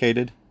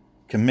dedicated,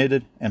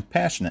 committed, and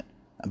passionate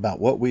about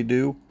what we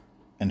do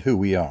and who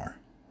we are.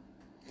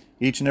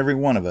 Each and every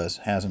one of us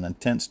has an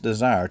intense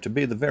desire to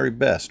be the very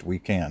best we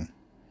can.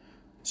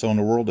 So in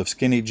the world of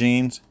skinny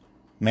jeans,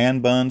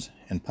 man buns,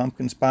 and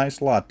pumpkin spice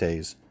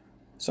lattes,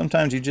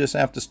 sometimes you just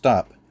have to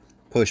stop,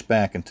 push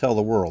back, and tell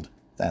the world,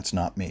 that's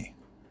not me.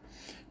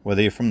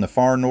 Whether you're from the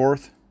far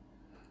north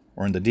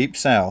or in the deep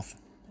south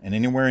and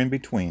anywhere in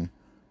between,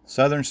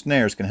 Southern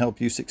Snares can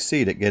help you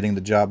succeed at getting the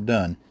job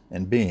done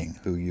and being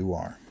who you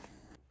are.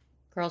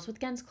 Girls with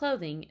Guns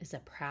Clothing is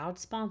a proud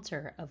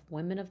sponsor of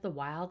Women of the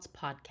Wilds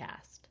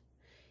podcast.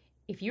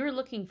 If you are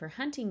looking for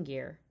hunting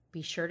gear,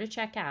 be sure to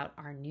check out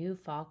our new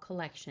fall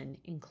collection,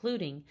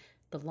 including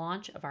the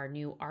launch of our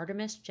new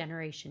Artemis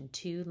Generation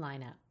 2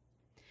 lineup.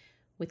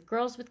 With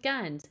Girls with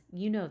Guns,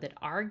 you know that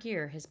our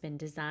gear has been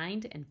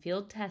designed and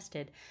field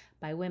tested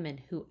by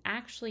women who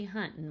actually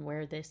hunt and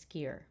wear this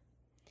gear.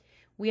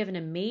 We have an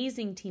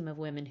amazing team of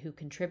women who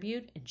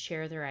contribute and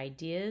share their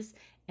ideas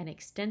and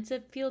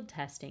extensive field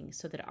testing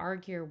so that our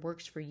gear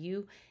works for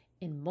you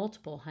in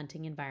multiple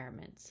hunting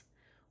environments.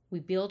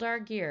 We build our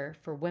gear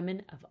for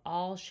women of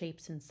all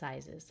shapes and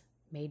sizes,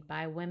 made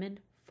by women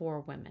for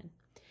women.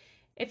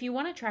 If you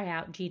want to try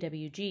out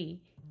GWG,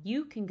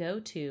 you can go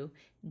to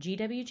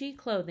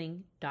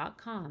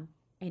gwgclothing.com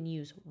and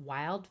use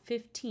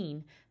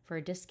WILD15 for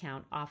a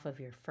discount off of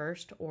your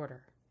first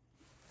order.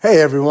 Hey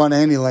everyone,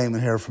 Andy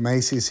Lehman here from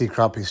ACC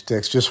Crappie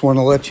Sticks. Just want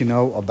to let you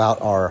know about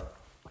our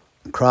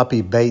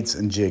crappie baits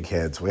and jig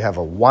heads. We have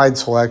a wide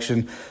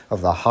selection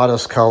of the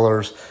hottest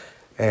colors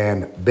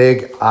and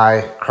big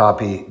eye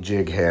crappie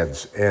jig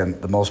heads in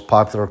the most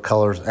popular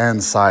colors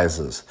and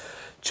sizes.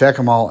 Check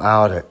them all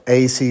out at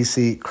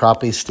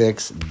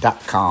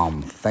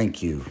accrappiesticks.com.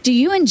 Thank you. Do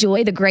you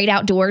enjoy the great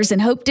outdoors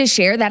and hope to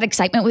share that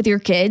excitement with your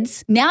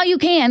kids? Now you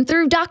can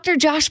through Dr.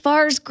 Josh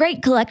Farr's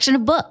great collection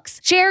of books.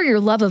 Share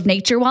your love of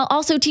nature while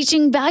also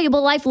teaching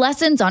valuable life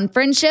lessons on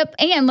friendship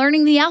and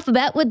learning the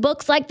alphabet with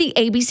books like The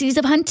ABCs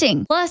of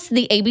Hunting. Plus,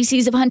 the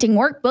ABCs of Hunting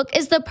workbook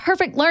is the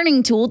perfect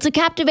learning tool to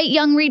captivate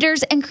young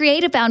readers and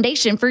create a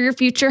foundation for your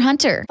future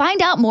hunter.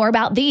 Find out more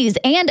about these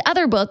and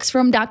other books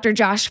from Dr.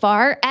 Josh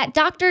Farr at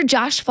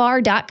drjoshfarr.com.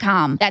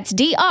 That's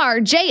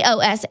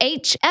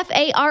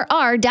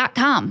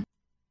drjoshfarr.com.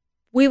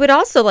 We would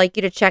also like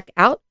you to check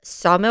out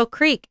Sawmill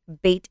Creek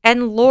Bait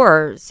and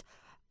Lures,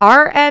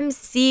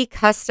 RMC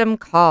Custom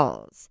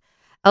Calls,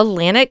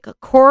 Atlantic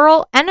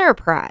Coral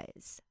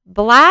Enterprise,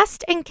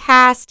 Blast and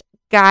Cast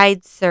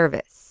Guide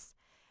Service,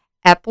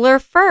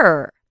 Epler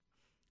Fur,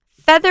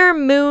 Feather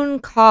Moon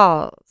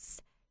Calls,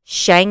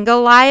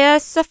 Shangalaya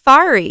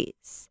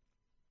Safaris,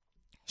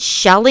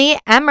 Shelly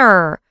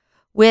Emmer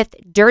with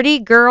Dirty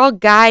Girl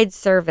Guide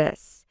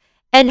Service,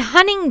 and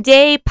Hunting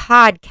Day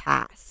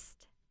Podcast.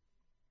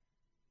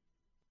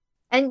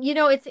 And you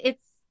know, it's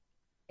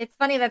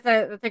funny, that's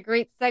a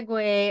great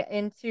segue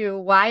into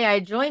why I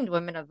joined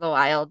Women of the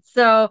Wild.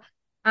 So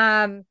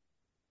I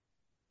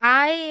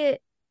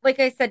like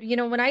I said, you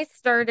know, when I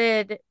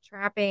started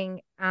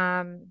trapping,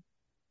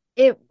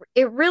 it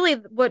really,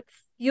 what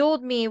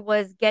fueled me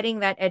was getting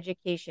that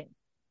education,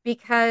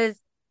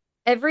 because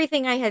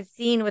everything I had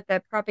seen with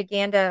the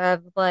propaganda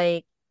of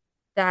like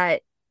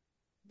that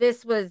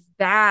this was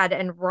bad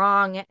and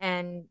wrong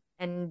and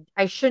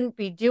I shouldn't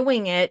be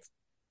doing it.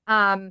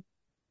 The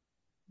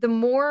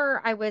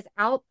more I was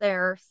out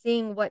there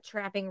seeing what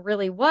trapping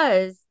really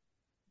was,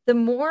 the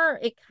more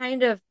it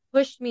kind of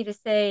pushed me to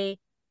say,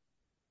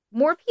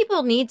 more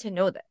people need to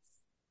know this.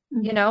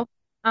 Mm-hmm. You know,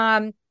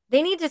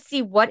 they need to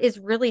see what is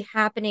really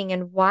happening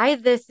and why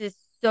this is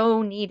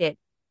so needed.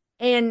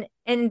 And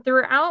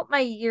throughout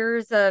my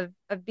years of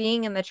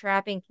being in the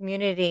trapping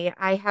community,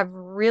 I have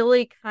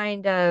really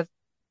kind of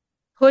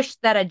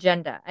pushed that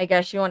agenda, I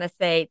guess you want to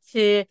say,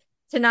 to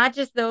not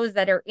just those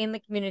that are in the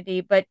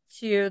community, but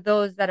to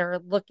those that are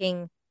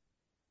looking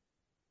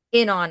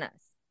in on us.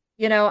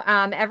 You know,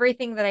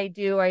 everything that I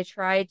do, I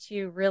try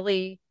to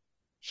really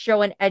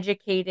show an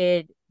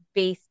educated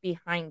base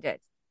behind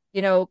it.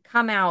 You know,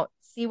 come out,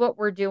 see what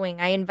we're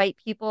doing. I invite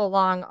people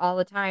along all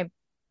the time.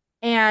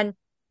 And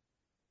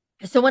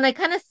so when I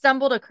kind of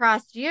stumbled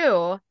across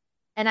you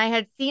and I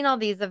had seen all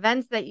these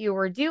events that you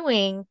were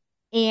doing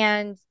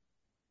and,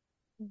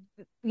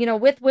 you know,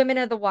 with Women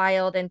of the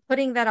Wild and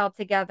putting that all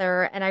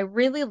together, and I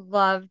really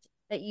loved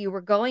that you were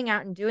going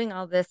out and doing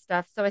all this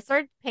stuff. So I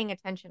started paying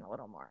attention a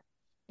little more.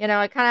 You know,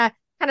 I kind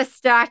of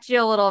stalked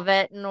you a little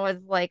bit and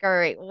was like, all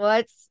right,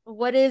 what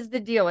is the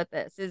deal with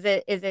this? Is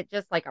it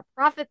just like a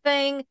profit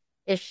thing?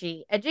 Is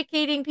she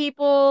educating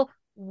people?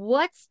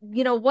 What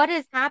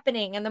is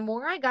happening? And the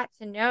more I got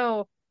to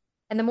know,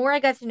 and the more I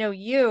got to know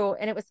you,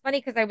 and it was funny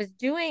because I was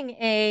doing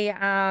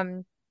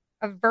a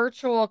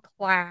virtual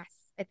class,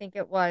 I think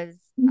it was.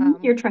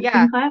 Your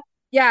trapping class?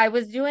 Yeah, I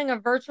was doing a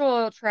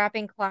virtual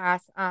trapping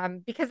class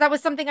because that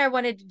was something I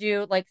wanted to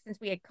do. Like, since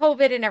we had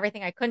COVID and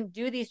everything, I couldn't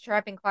do these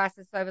trapping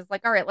classes. So I was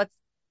like, all right,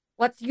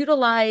 let's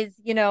utilize,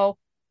 you know,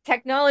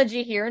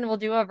 technology here, and we'll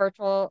do a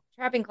virtual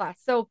trapping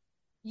class. So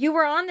you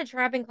were on the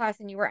trapping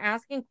class and you were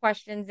asking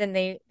questions, and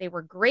they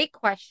were great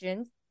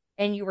questions.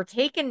 And you were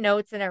taking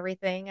notes and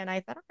everything. And I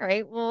thought, all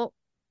right, well,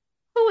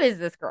 who is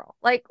this girl?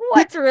 Like,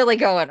 what's really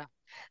going on?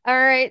 All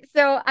right.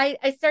 So I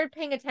started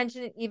paying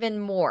attention even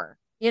more.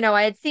 You know,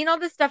 I had seen all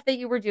the stuff that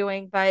you were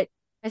doing, but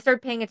I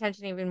started paying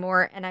attention even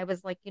more. And I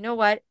was like, you know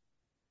what?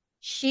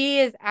 She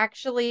is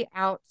actually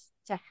out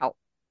to help.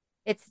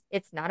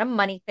 It's not a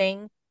money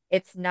thing.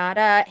 It's not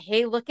a,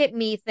 hey, look at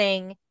me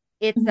thing.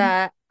 It's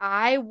a,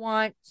 I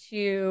want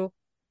to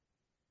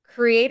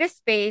create a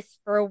space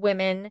for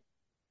women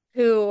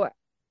who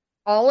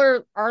all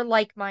are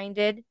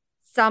like-minded.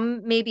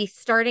 Some may be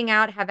starting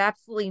out, have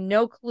absolutely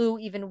no clue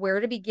even where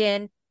to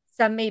begin.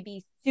 Some may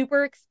be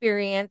super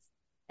experienced,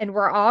 and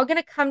we're all going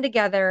to come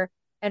together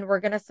and we're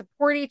going to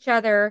support each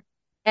other.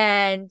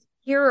 And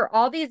here are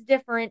all these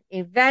different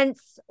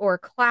events or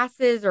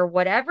classes or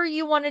whatever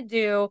you want to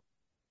do.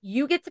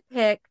 You get to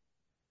pick,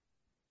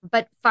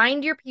 but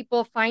find your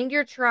people, find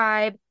your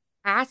tribe,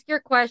 ask your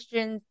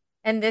questions,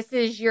 and this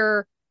is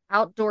your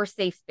outdoor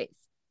safe space.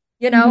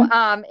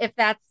 If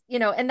that's,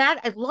 and that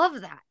I love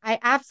that. I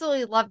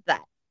absolutely love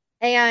that.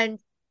 And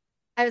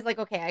I was like,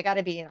 okay, I got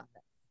to be in on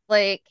this.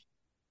 Like,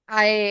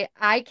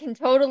 I can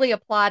totally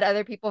applaud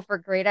other people for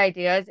great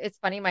ideas. It's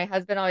funny, my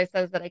husband always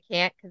says that I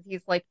can't because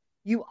he's like,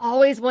 you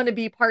always want to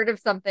be part of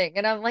something.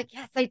 And I'm like,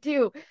 yes, I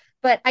do.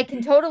 But I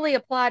can totally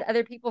applaud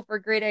other people for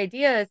great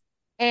ideas.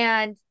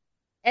 And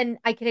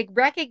I can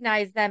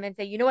recognize them and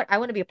say, you know what, I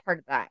want to be a part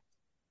of that.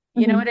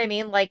 You know what I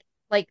mean? Like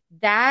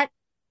that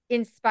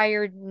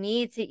inspired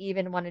me to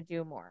even want to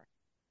do more.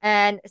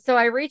 And so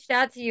I reached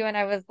out to you and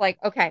I was like,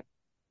 okay,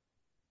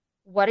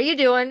 what are you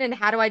doing? And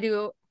how do I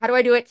do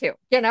it too?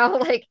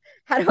 Like,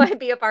 how do I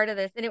be a part of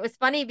this? And it was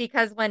funny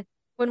because when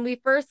we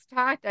first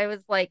talked, I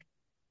was like,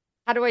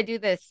 how do I do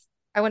this?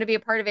 I want to be a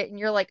part of it. And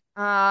you're like,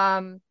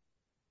 I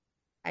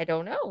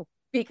don't know,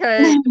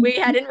 because we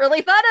hadn't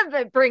really thought of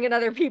it, bringing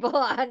other people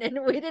on,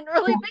 and we didn't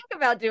really think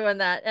about doing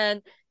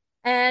that.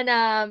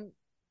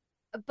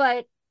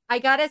 But I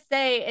gotta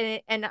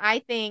say, and I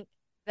think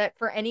that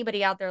for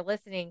anybody out there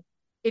listening,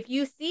 if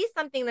you see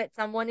something that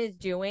someone is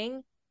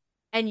doing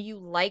and you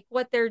like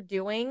what they're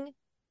doing,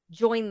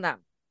 join them.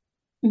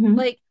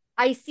 Like,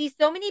 I see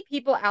so many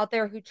people out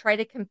there who try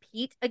to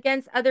compete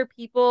against other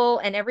people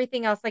and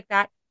everything else like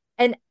that.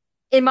 And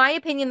in my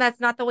opinion, that's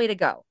not the way to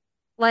go.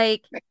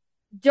 Like,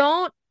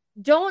 don't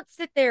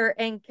sit there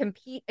and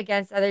compete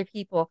against other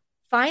people.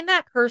 Find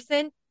that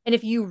person. And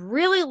if you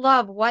really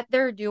love what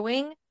they're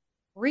doing,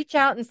 reach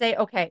out and say,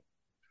 okay,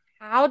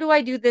 how do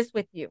I do this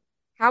with you?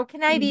 How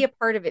can I be a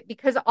part of it?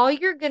 Because all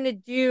you're going to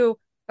do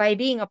by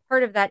being a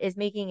part of that is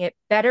making it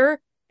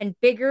better and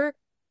bigger.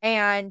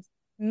 And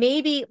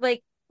maybe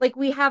like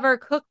we have our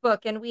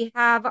cookbook and we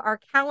have our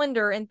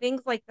calendar and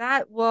things like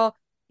that. Well,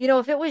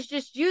 if it was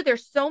just you,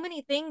 there's so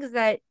many things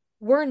that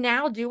we're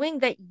now doing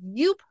that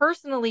you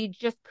personally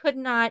just could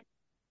not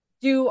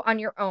do on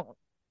your own.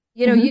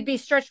 You'd be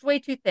stretched way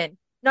too thin.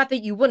 Not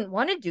that you wouldn't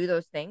want to do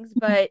those things,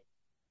 but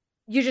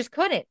you just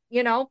couldn't,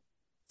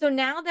 So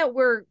now that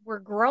we're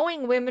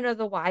growing Women of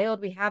the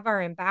Wild, we have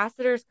our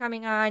ambassadors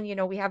coming on,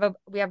 we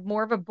have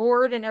more of a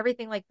board and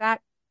everything like that.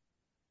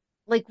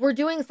 Like, we're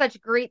doing such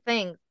great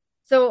things.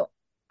 So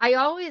I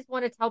always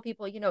want to tell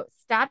people,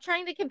 stop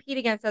trying to compete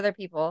against other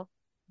people,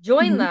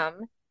 join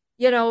them,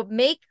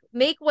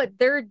 make what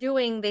they're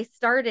doing, they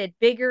started,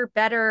 bigger,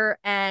 better,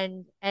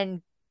 and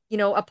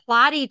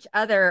applaud each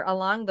other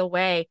along the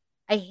way.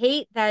 I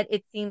hate that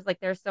it seems like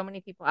there's so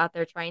many people out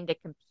there trying to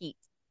compete.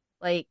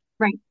 Like,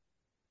 right.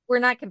 We're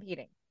not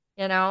competing,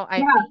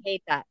 I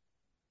hate that.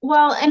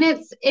 Well, and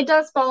it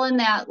does fall in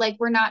that, like,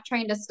 we're not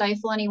trying to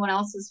stifle anyone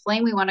else's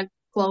flame. We want to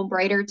glow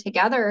brighter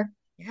together.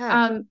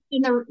 Yeah.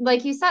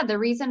 Like you said, the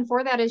reason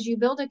for that is you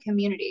build a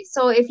community.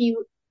 So if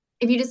you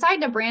decide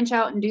to branch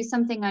out and do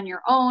something on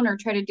your own or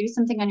try to do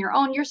something on your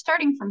own, you're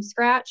starting from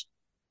scratch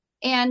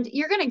and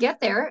you're going to get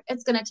there.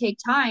 It's going to take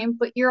time,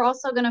 but you're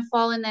also going to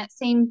fall in that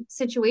same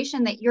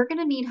situation that you're going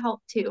to need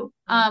help too.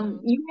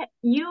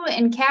 You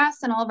and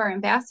Cass and all of our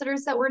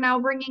ambassadors that we're now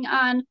bringing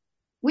on,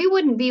 we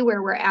wouldn't be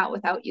where we're at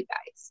without you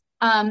guys.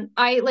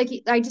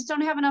 I just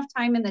don't have enough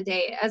time in the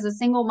day as a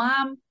single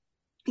mom,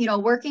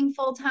 working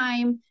full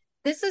time.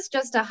 This is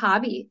just a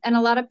hobby. And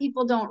a lot of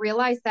people don't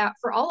realize that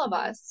for all of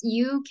us.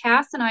 You,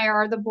 Cass, and I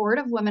are the board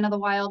of Women of the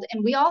Wild,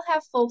 and we all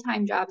have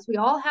full-time jobs. We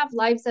all have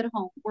lives at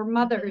home. We're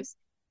mothers.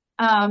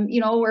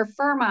 We're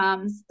fur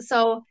moms.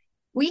 So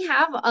we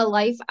have a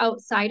life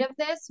outside of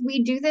this.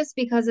 We do this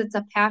because it's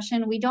a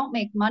passion. We don't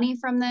make money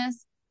from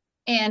this.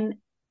 And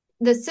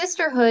the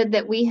sisterhood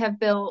that we have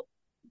built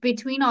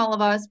between all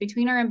of us,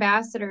 between our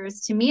ambassadors,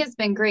 to me has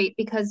been great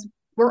because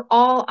we're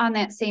all on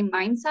that same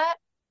mindset.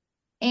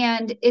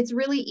 And it's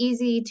really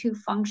easy to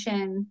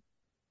function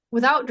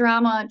without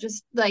drama.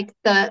 Just like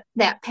that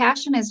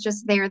passion is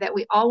just there, that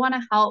we all want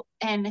to help.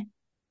 And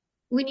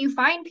when you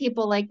find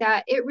people like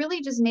that, it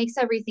really just makes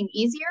everything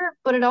easier,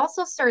 but it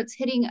also starts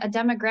hitting a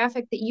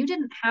demographic that you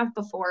didn't have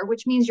before,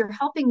 which means you're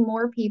helping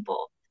more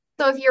people.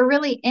 So if you're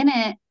really in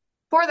it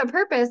for the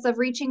purpose of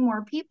reaching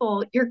more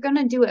people, you're going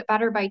to do it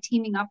better by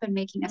teaming up and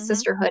making a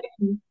sisterhood.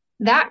 And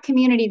that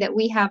community that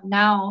we have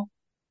now,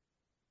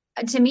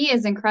 to me,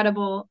 is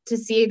incredible to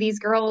see these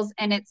girls.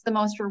 And it's the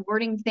most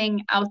rewarding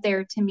thing out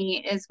there to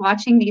me, is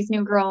watching these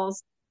new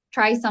girls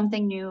try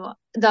something new.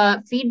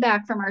 The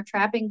feedback from our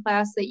trapping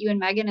class that you and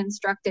Megan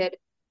instructed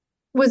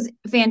was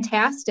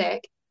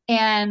fantastic.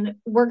 And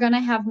we're going to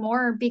have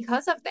more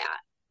because of that.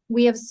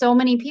 We have so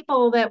many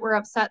people that were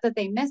upset that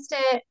they missed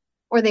it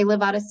or they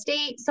live out of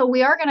state. So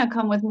we are going to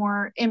come with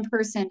more in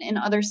person in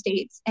other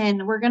states,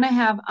 and we're going to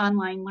have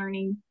online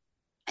learning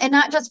and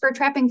not just for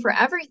trapping, for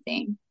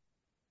everything.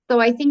 So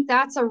I think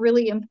that's a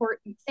really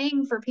important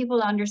thing for people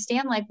to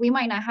understand. Like, we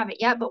might not have it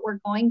yet, but we're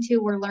going to.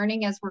 We're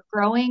learning as we're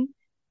growing.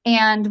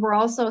 And we're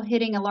also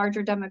hitting a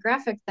larger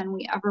demographic than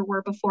we ever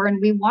were before. And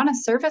we want to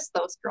service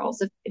those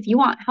girls. If you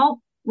want help,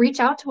 reach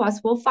out to us.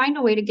 We'll find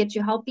a way to get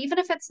you help, even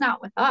if it's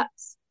not with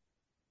us.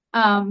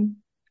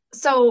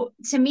 So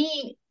to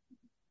me,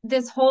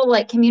 this whole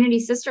like community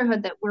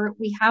sisterhood that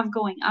we have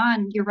going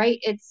on, you're right.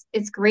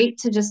 It's great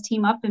to just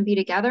team up and be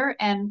together.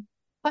 And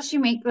plus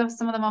you make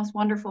some of the most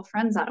wonderful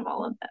friends out of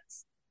all of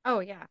this. Oh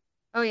yeah.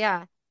 Oh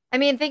yeah. I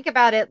mean, think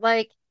about it.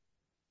 Like,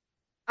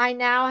 I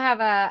now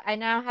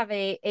have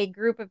a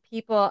group of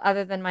people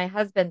other than my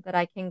husband that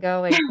I can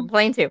go and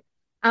complain to.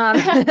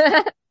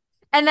 And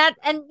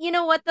you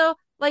know what though?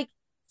 Like,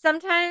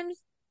 sometimes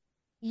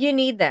you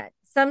need that.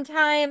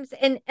 Sometimes,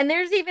 and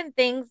there's even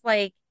things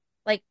like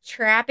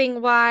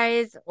trapping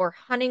wise or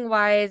hunting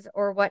wise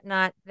or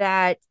whatnot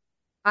that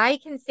I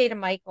can say to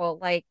Michael,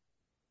 like,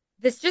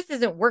 this just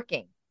isn't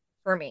working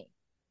for me.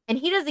 And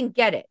he doesn't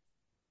get it.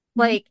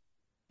 Like,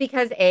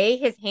 because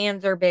his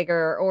hands are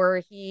bigger,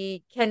 or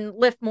he can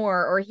lift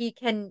more, or he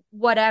can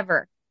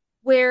whatever.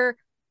 Where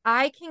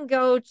I can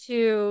go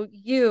to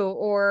you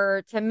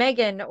or to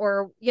Megan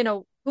or,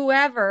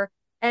 whoever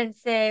and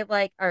say,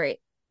 like, all right,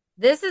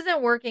 this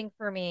isn't working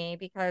for me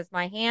because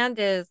my hand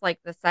is like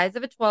the size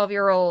of a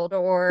 12-year-old,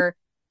 or,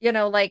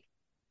 like,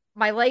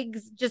 my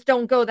legs just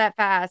don't go that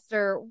fast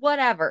or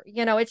whatever.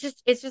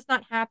 It's just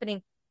not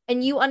happening.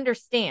 And you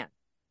understand,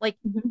 like,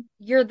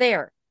 you're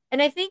there. And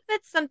I think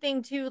that's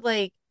something too,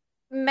 like,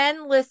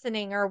 men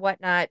listening or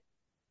whatnot,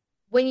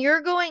 when you're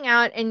going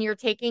out and you're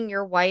taking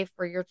your wife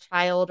or your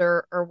child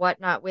or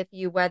whatnot with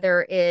you,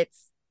 whether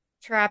it's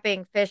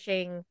trapping,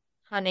 fishing,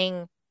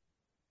 hunting,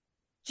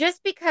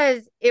 just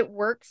because it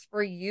works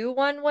for you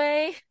one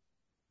way,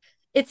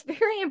 it's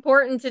very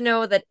important to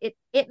know that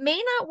it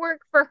may not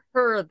work for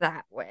her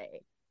that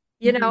way,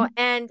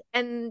 and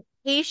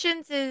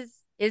patience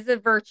is a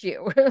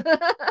virtue.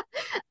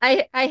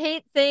 I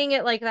hate saying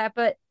it like that,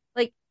 but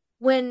like,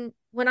 when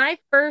I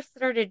first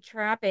started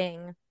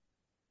trapping,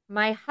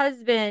 my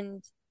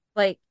husband,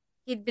 like,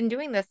 he'd been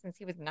doing this since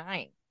he was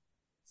 9.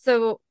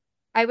 So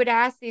I would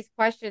ask these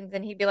questions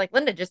and he'd be like,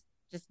 Linda, just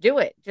do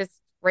it. Just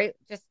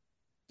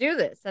do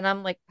this. And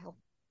I'm like, oh,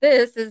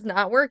 this is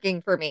not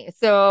working for me.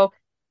 So,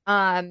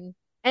 and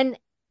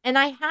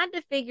I had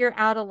to figure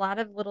out a lot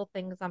of little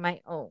things on my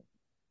own.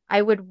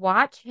 I would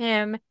watch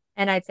him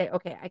and I'd say,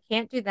 okay, I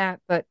can't do that,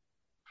 but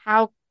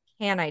how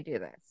can I do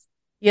this?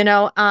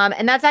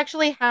 And that's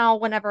actually how,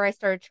 whenever I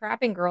started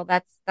Trapping Girl,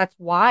 that's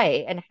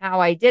why and how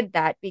I did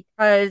that,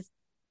 because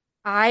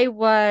I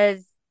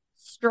was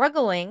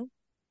struggling.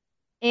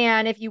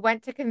 And if you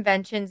went to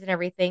conventions and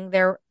everything,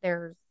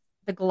 there's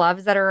the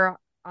gloves that are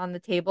on the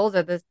tables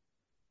are the,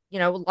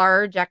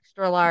 large,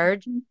 extra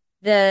large.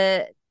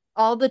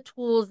 All the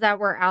tools that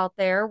were out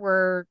there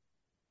were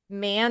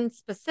man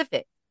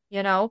specific,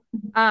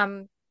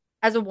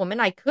 as a woman,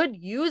 I could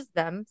use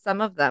them, some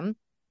of them,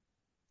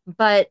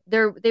 but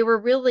they were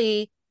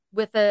really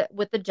with a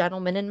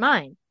gentleman in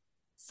mind.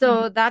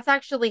 So that's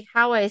actually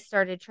how I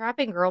started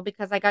Trapping Girl,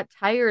 because I got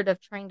tired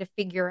of trying to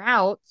figure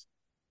out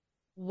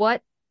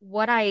what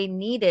I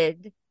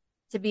needed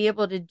to be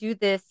able to do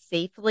this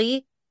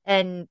safely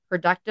and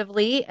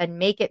productively and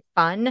make it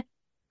fun.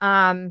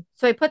 So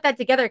I put that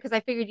together because I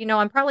figured,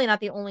 I'm probably not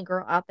the only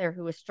girl out there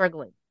who is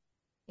struggling.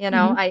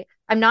 I'm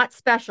not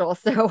special,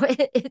 so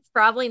it's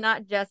probably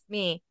not just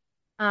me.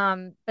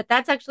 But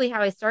that's actually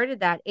how I started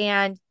that.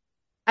 And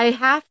I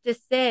have to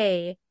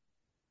say,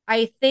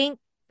 I think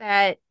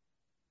that,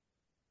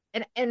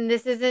 and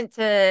this isn't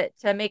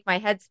to make my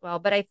head swell,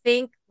 but I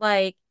think,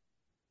 like,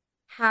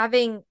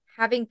 having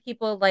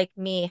people like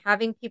me,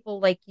 having people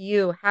like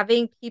you,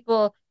 having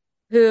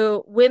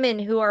women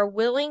who are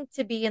willing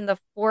to be in the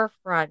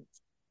forefront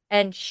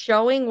and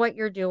showing what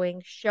you're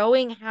doing,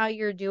 showing how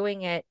you're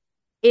doing it,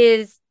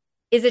 is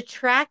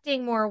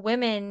attracting more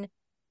women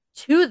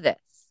to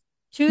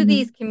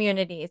these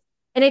communities.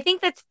 And I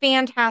think that's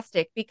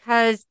fantastic,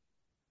 because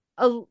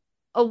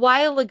a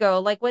while ago,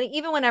 like,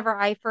 whenever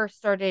I first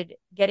started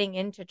getting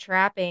into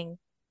trapping,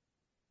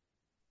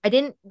 I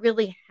didn't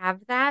really have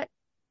that.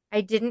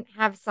 I didn't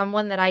have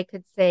someone that I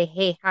could say,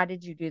 hey, how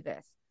did you do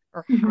this?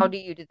 Or how do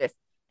you do this?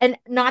 And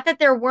not that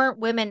there weren't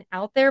women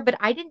out there, but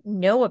I didn't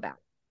know about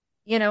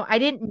it. I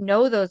didn't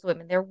know those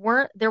women.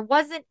 There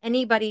wasn't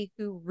anybody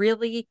who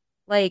really,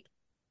 like,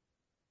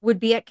 would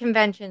be at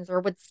conventions or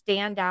would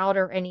stand out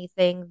or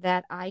anything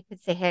that I could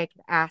say, hey, I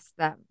could ask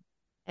them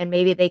and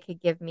maybe they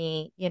could give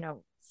me,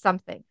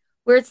 something.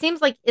 Where it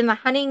seems like in the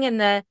hunting and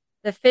the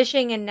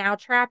fishing and now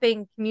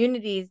trapping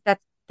communities,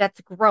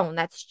 that's grown,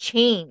 that's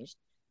changed.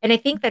 And I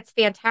think that's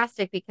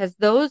fantastic, because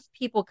those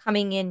people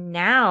coming in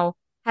now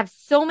have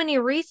so many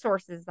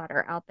resources that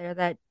are out there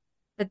that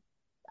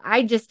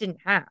I just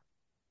didn't have.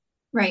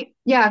 Right.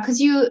 Yeah.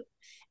 Because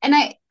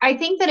I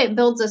think that it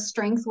builds a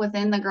strength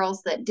within the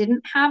girls that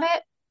didn't have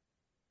it,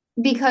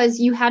 because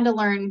you had to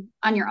learn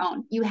on your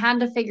own. You had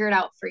to figure it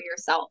out for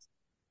yourself.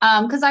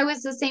 Because I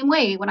was the same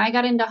way when I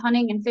got into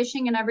hunting and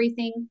fishing and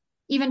everything,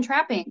 even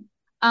trapping.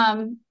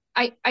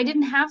 I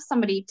didn't have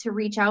somebody to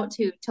reach out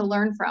to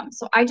learn from.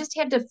 So I just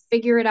had to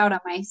figure it out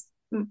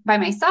by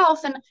myself.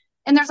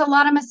 And there's a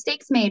lot of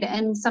mistakes made.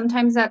 And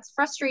sometimes that's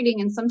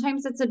frustrating and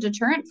sometimes it's a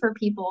deterrent for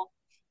people.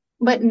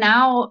 But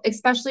now,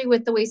 especially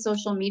with the way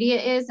social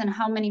media is and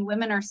how many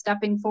women are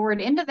stepping forward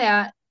into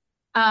that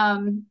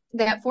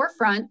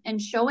forefront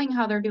and showing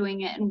how they're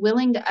doing it and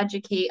willing to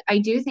educate, I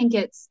do think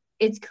it's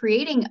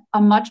creating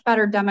a much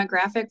better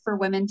demographic for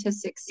women to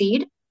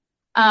succeed,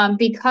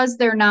 because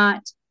they're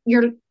not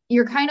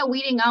you're kind of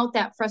weeding out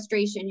that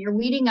frustration. You're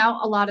weeding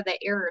out a lot of the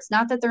errors.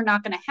 Not that they're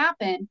not going to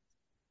happen,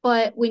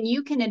 but when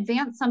you can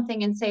advance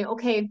something and say,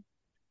 okay,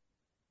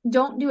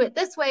 don't do it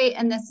this way,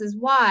 and this is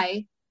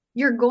why,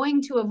 you're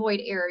going to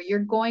avoid error. You're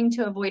going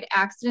to avoid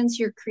accidents.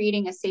 You're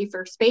creating a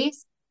safer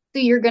space.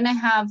 So you're going to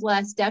have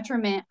less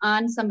detriment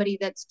on somebody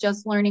that's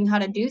just learning how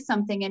to do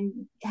something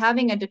and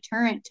having a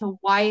deterrent to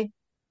why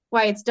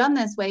it's done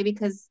this way,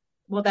 because,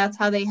 well, that's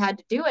how they had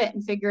to do it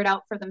and figure it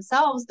out for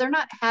themselves. They're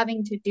not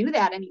having to do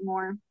that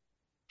anymore.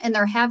 And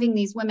they're having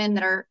these women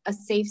that are a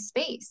safe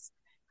space,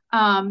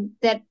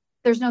 that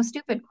there's no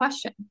stupid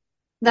question.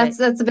 That's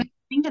a big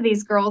thing to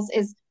these girls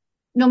is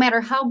no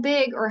matter how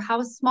big or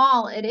how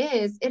small it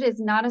is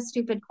not a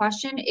stupid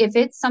question. If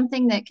it's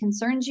something that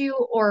concerns you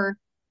or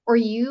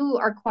you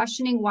are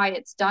questioning why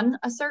it's done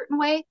a certain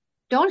way,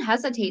 don't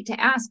hesitate to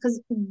ask, because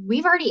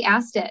we've already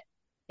asked it.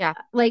 Yeah.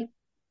 Like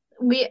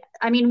we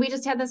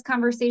just had this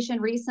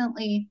conversation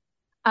recently,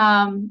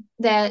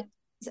 that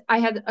I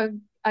had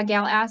a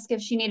gal ask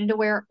if she needed to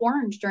wear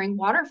orange during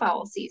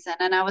waterfowl season.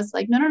 And I was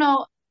like,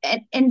 no.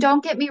 And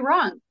don't get me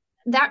wrong.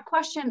 That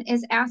question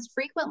is asked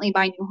frequently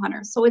by new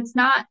hunters. So it's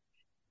not,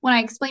 when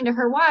I explained to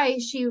her why,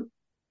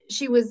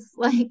 she was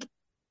like,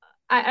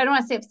 I don't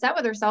want to say upset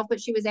with herself, but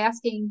she was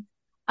asking,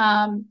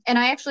 and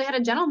I actually had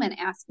a gentleman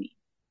ask me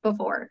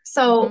before.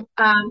 So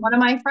one of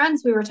my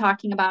friends, we were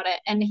talking about it,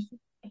 and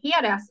he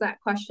had asked that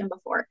question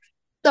before.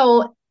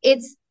 So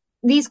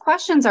these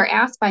questions are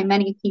asked by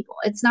many people.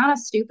 It's not a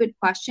stupid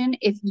question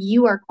if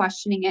you are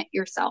questioning it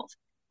yourself.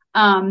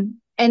 And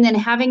then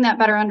having that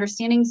better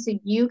understanding so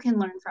you can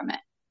learn from it.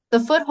 The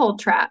foothold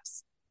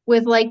traps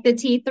with like the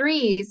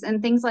T3s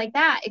and things like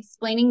that,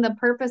 explaining the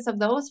purpose of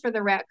those for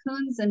the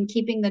raccoons and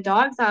keeping the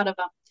dogs out of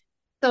them.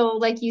 So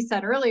like you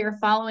said earlier,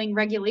 following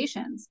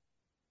regulations.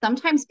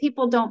 Sometimes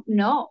people don't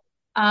know.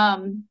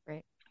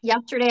 Right.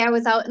 Yesterday I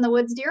was out in the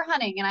woods deer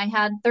hunting and I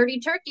had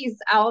 30 turkeys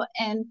out,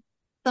 and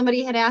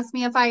somebody had asked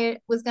me if I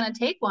was going to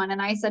take one.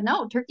 And I said,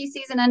 no, turkey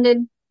season ended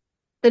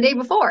the day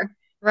before.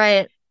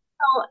 Right.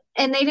 So,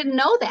 and they didn't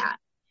know that.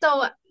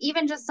 So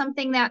even just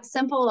something that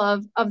simple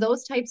of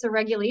those types of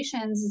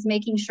regulations is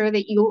making sure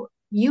that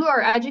you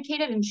are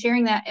educated and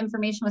sharing that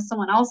information with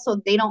someone else so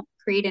they don't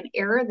create an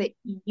error that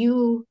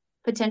you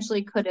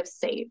potentially could have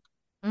saved.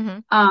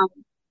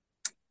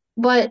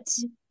 But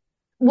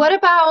what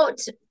about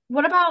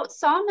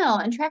Sawmill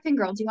and Trapping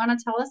Girl? Do you want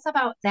to tell us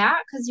about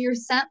that? Because your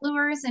scent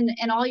lures and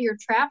all your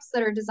traps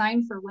that are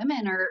designed for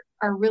women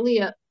are really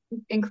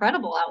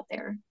incredible out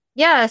there.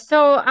 Yeah.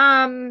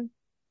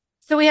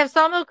 So we have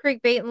Sawmill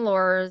Creek Bait and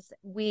Lures.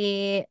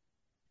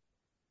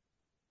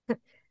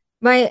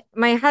 My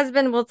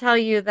husband will tell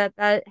you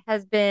that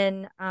has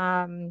been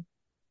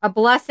a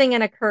blessing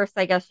and a curse,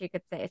 I guess you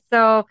could say.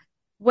 So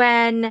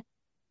when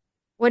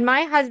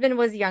my husband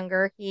was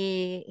younger,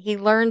 he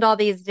learned all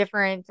these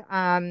different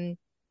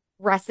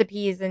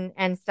recipes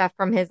and stuff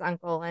from his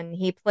uncle, and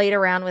he played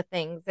around with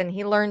things, and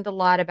he learned a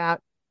lot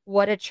about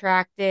what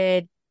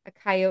attracted a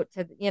coyote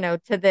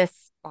to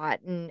this spot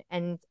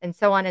and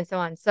so on and so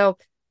on. So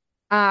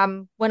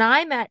when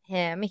I met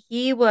him,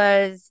 he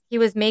was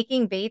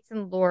making baits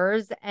and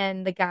lures,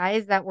 and the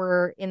guys that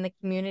were in the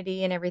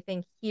community and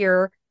everything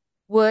here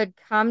would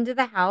come to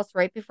the house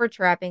right before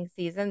trapping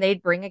season.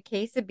 They'd bring a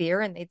case of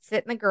beer and they'd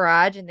sit in the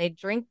garage and they'd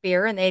drink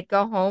beer and they'd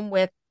go home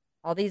with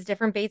all these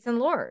different baits and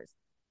lures.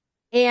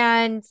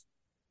 And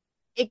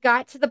it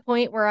got to the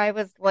point where I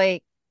was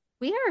like,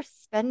 we are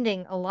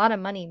spending a lot of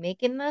money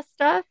making this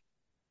stuff,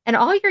 and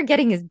all you're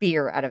getting is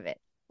beer out of it.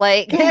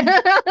 Like,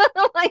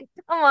 like,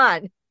 come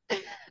on.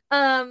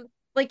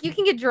 Like you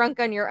can get drunk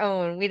on your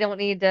own. We don't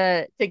need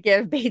to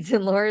give baits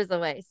and lures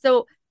away.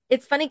 So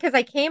it's funny because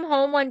I came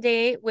home one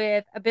day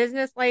with a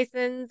business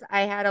license.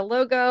 I had a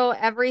logo,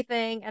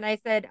 everything. And I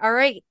said, all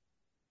right,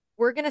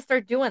 we're going to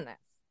start doing this.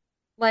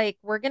 Like,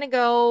 we're going to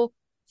go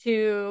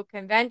to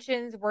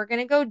conventions. We're going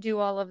to go do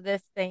all of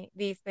these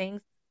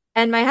things.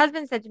 And my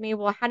husband said to me,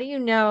 well, how do you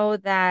know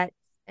that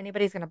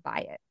anybody's going to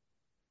buy it?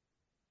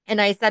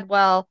 And I said,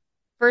 well,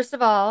 first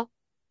of all,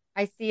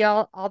 I see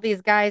all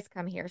these guys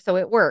come here, so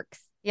it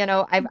works.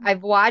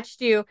 I've watched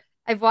you,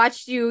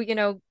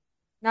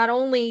 not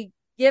only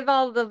give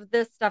all of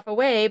this stuff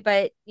away,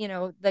 but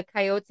the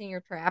coyotes in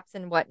your traps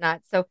and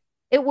whatnot. So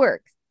it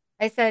works.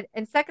 I said,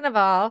 and second of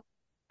all,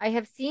 I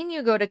have seen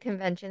you go to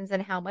conventions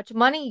and how much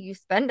money you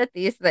spend at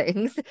these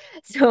things.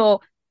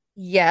 So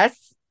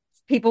yes,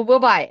 people will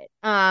buy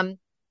it.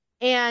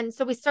 And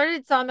so we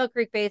started Sawmill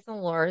Creek Baits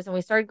and Lures, and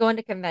we started going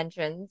to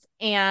conventions,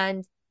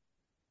 and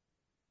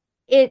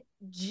it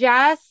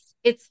just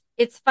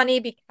it's funny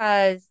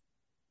because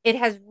it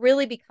has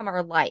really become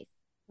our life.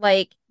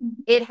 Like,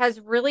 it has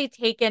really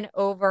taken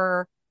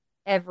over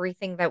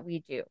everything that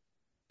we do,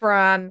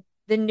 from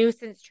the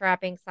nuisance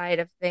trapping side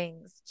of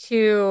things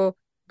to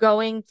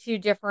going to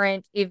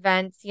different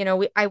events.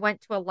 I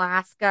went to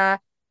Alaska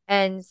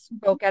and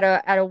spoke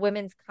at a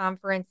women's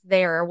conference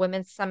there, a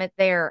women's summit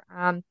there.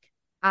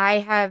 I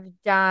have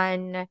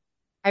done,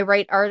 I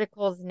write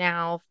articles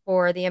now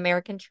for the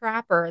American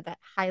Trapper that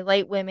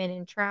highlight women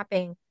in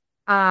trapping.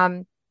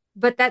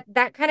 But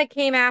that kind of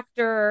came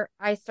after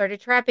I started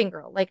Trapping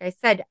Girl. Like I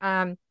said,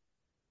 there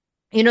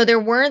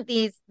wasn't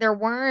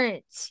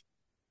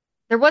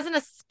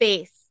a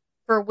space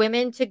for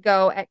women to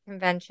go at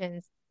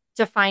conventions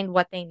to find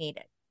what they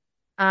needed.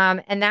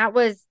 And that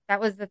was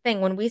the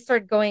thing. When we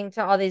started going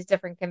to all these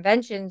different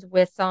conventions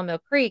with Sawmill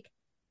Creek,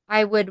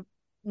 I would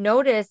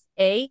notice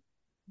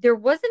there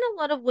wasn't a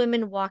lot of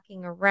women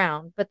walking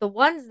around, but the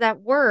ones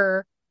that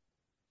were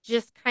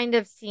just kind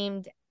of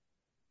seemed,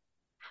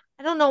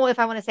 I don't know if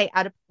I want to say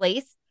out of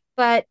place,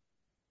 but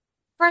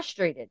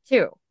frustrated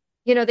too.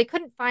 They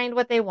couldn't find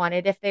what they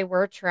wanted if they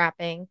were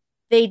trapping.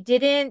 They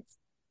didn't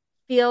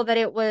feel that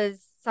it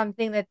was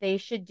something that they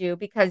should do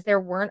because there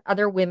weren't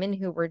other women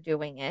who were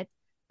doing it.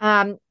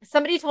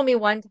 Somebody told me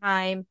one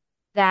time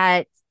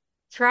that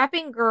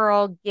Trapping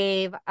Girl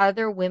gave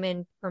other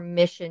women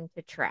permission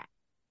to trap.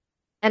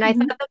 And I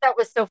thought that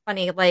was so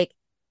funny, like,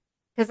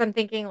 because I'm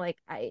thinking, like,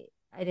 I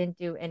didn't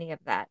do any of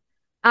that.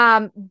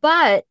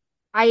 But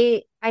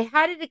I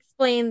had it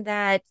explained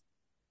that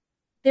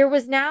there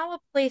was now a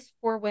place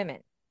for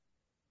women.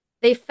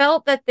 They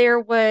felt that there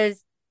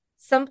was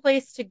some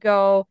place to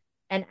go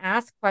and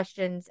ask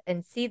questions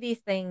and see these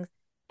things.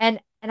 And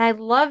I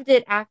loved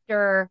it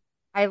after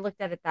I looked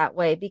at it that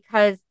way,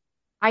 because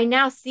I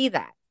now see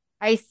that.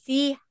 I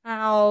see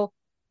how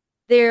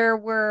there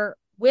were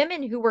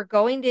women who were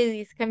going to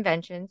these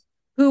conventions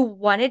who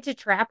wanted to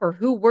trap or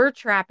who were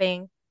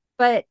trapping,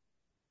 but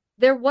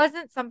there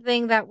wasn't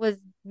something that was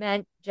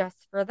meant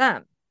just for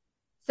them.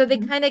 So they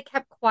kind of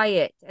kept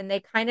quiet and they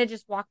kind of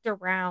just walked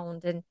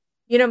around, and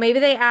maybe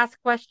they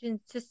asked questions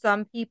to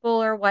some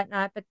people or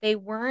whatnot, but they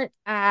weren't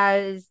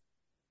as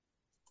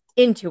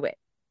into it,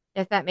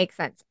 if that makes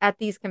sense, at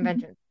these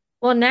conventions.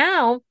 Well,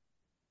 now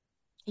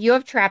you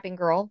have Trapping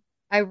Girl.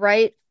 I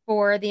write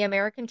for the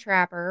American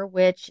Trapper,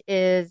 which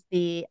is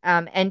the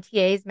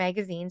NTA's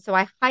magazine. So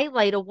I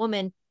highlight a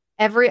woman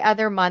every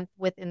other month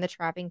within the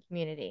trapping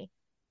community.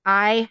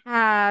 I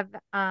have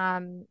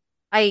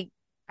I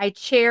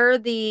chair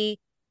the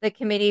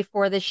committee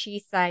for the She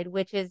Side,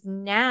 which is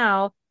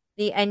now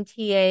the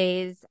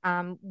NTA's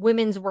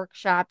women's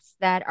workshops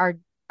that are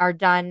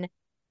done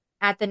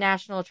at the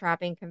National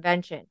Trapping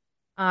Convention.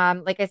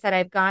 Like I said,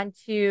 I've gone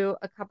to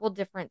a couple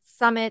different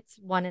summits,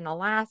 one in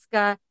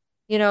Alaska,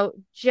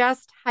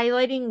 just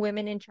highlighting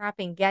women in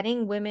trapping,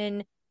 getting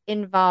women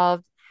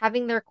involved,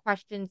 having their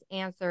questions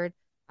answered.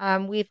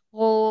 We've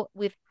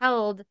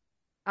held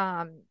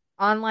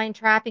online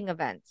trapping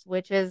events,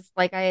 which is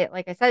like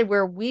I said,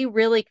 where we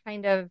really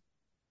kind of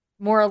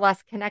more or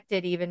less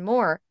connected even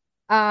more.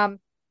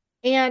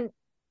 And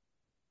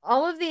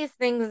all of these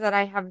things that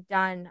I have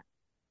done,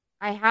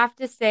 I have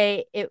to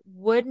say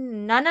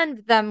none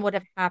of them would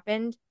have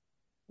happened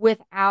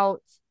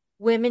without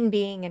women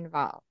being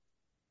involved.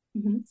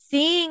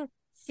 Seeing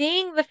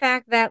the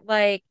fact that,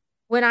 like,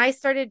 when I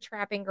started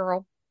Trapping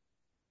Girl,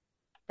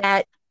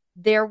 that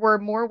there were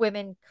more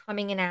women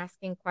coming and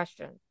asking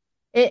questions.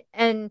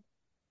 And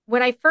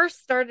when I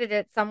first started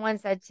it, someone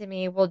said to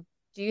me, "Well,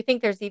 do you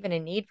think there's even a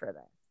need for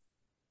this?"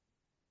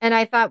 And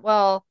I thought,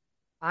 well,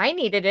 I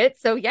needed it,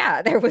 so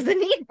yeah, there was a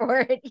need for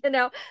it.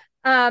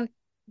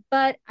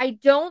 But I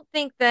don't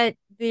think that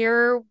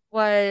there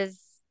was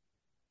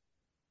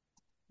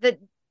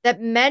that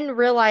men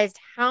realized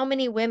how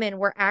many women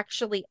were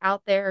actually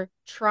out there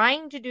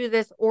trying to do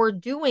this or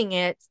doing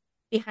it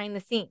behind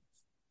the scenes.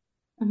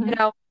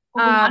 Well,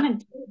 we wanted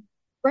to.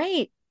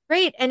 Right.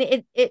 And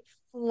it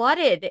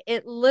flooded.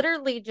 It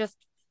literally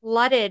just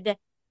flooded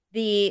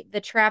the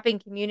trapping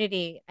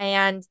community.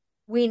 And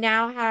we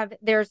now have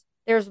there's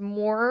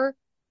more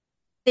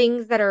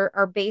things that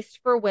are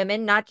based for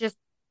women, not just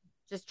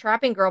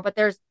Trapping Girl, but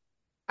there's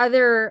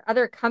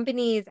other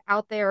companies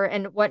out there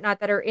and whatnot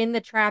that are in the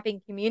trapping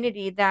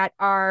community that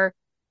are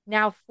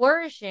now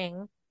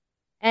flourishing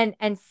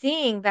and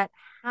seeing that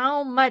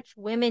how much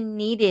women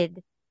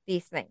needed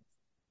these things,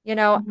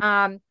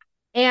 and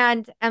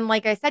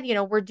like I said,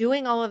 we're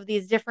doing all of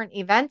these different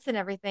events and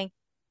everything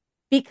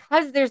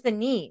because there's a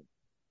need,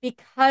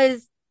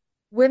 because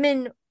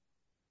women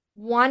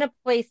want a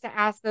place to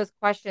ask those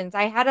questions.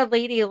 I had a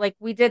lady, like,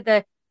 we did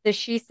the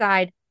She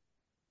Side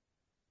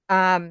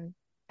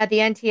at the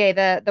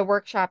NTA, the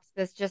workshops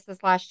this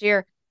last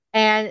year,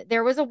 and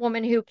there was a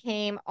woman who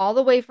came all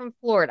the way from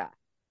Florida.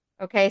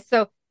 Okay,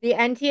 so the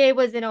NTA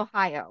was in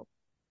Ohio.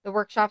 The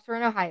workshops were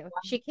in Ohio.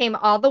 She came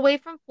all the way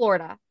from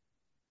Florida.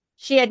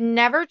 She had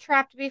never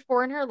trapped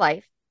before in her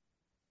life.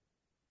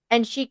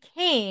 And she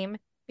came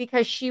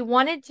because she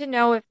wanted to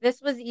know if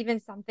this was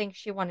even something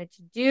she wanted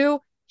to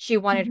do. She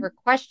wanted her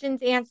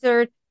questions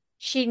answered.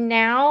 She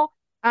now,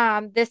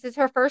 this is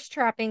her first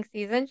trapping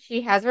season.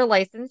 She has her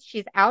license.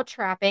 She's out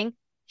trapping.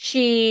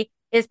 She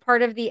is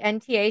part of the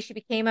NTA. She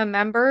became a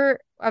member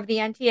of the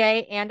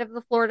NTA and of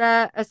the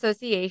Florida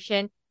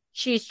Association.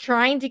 She's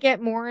trying to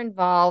get more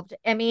involved.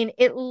 I mean,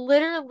 it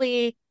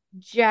literally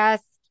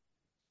just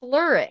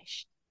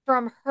flourished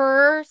from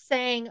her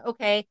saying,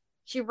 okay,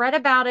 she read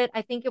about it.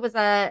 I think it was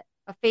a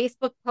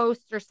Facebook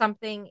post or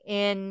something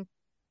in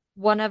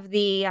one of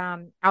the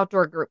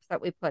outdoor groups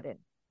that we put in.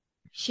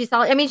 She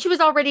saw, I mean, she was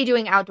already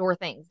doing outdoor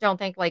things. Don't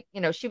think like,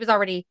 she was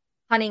already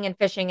hunting and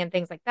fishing and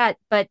things like that.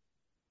 But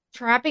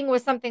trapping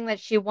was something that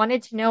she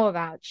wanted to know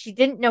about. She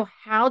didn't know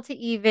how to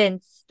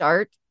even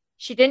start.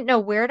 She didn't know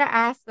where to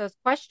ask those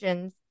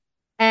questions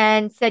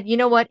and said, you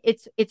know what,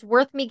 it's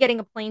worth me getting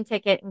a plane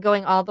ticket and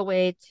going all the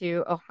way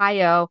to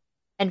Ohio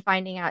and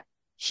finding out.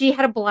 She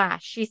had a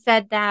blast. She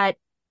said that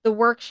the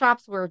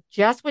workshops were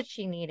just what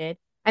she needed.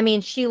 I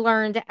mean, she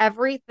learned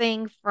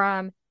everything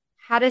from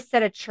how to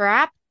set a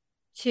trap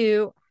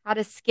to how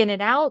to skin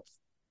it out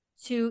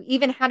to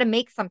even how to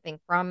make something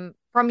from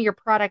your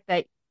product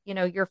that,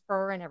 your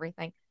fur and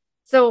everything.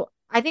 So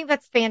I think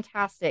that's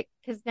fantastic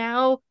because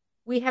now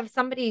we have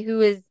somebody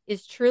who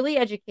is truly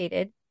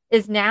educated,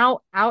 is now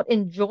out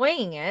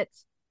enjoying it.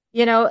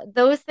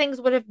 Those things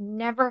would have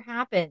never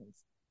happened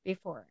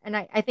before. And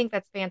I think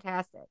that's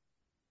fantastic.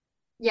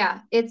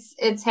 Yeah,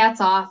 it's hats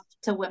off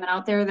to women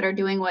out there that are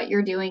doing what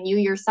you're doing, you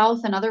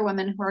yourself and other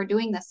women who are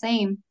doing the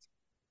same,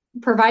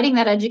 providing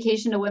that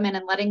education to women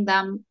and letting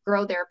them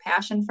grow their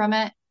passion from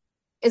it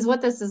is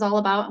what this is all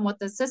about and what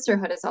the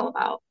sisterhood is all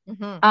about.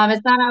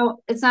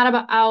 It's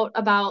not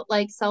about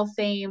like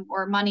self-fame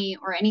or money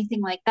or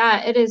anything like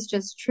that. It is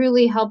just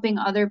truly helping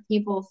other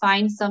people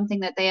find something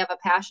that they have a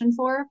passion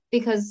for,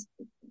 because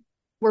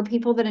we're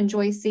people that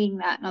enjoy seeing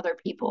that in other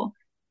people.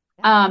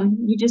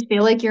 You just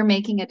feel like you're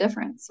making a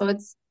difference. So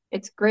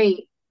it's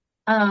great.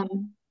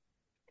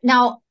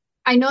 Now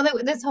I know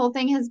that this whole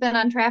thing has been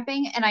on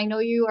trapping, and I know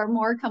you are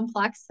more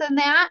complex than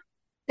that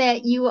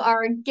you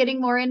are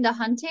getting more into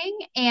hunting,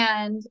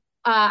 and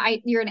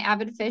you're an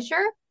avid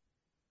fisher.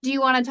 Do you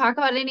want to talk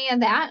about any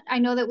of that? I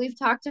know that we've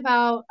talked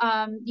about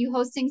you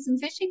hosting some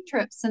fishing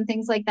trips and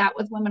things like that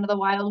with Women of the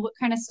Wild. What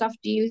kind of stuff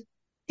do you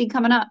see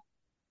coming up?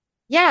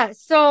 Yeah,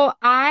 so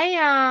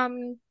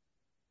I've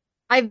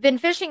been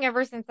fishing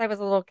ever since I was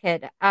a little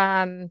kid.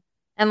 And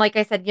like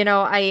I said,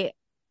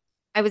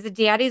 I was a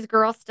daddy's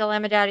girl, still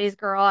am a daddy's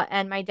girl,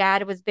 and my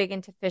dad was big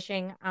into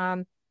fishing.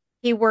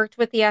 He worked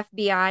with the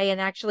FBI,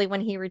 and actually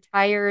when he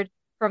retired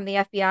from the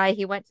FBI,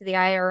 he went to the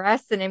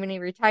IRS, and then when he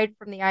retired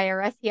from the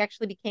IRS, he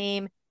actually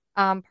became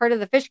part of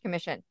the Fish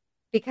Commission,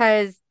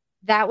 because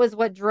that was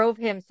what drove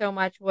him so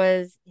much,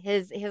 was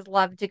his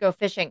love to go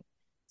fishing.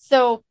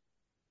 So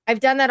I've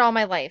done that all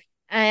my life.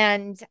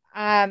 And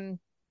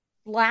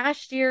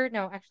last year,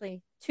 no,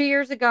 actually 2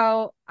 years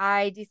ago,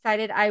 I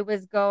decided I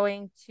was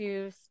going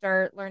to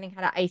start learning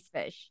how to ice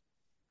fish.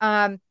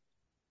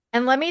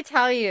 And let me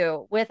tell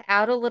you,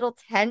 without a little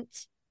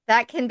tent,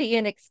 that can be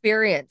an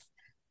experience.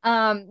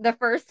 The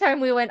first time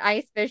we went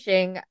ice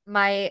fishing,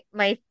 my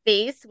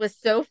face was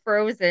so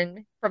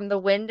frozen from the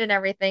wind and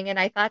everything, and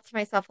I thought to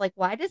myself, like,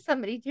 why does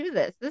somebody do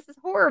this? This is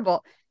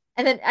horrible.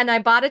 And I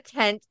bought a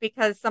tent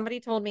because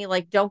somebody told me,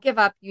 like, don't give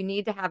up, you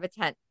need to have a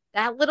tent.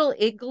 That little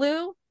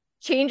igloo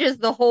changes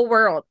the whole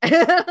world.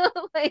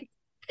 Like,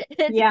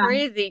 it's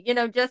crazy.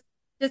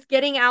 Just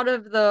getting out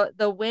of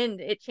the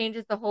wind, it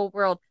changes the whole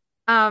world.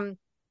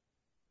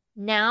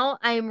 Now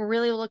I'm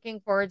really looking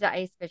forward to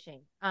ice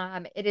fishing.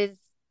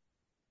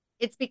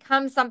 It's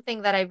become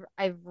something that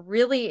I've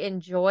really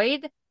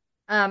enjoyed.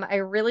 I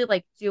really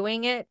like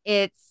doing it.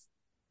 It's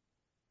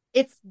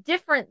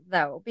different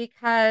though,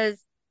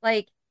 because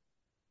like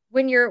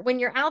when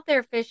you're out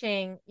there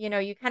fishing,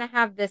 you kind of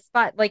have this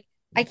spot, like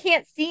I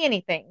can't see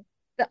anything.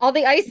 All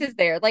the ice is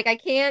there. Like I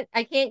can't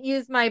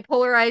use my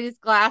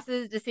polarized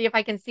glasses to see if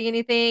I can see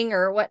anything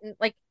or what.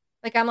 Like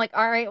I'm like,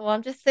 all right, well,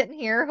 I'm just sitting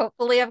here.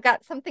 Hopefully I've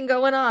got something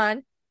going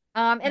on.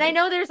 And I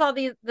know there's all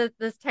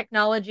this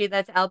technology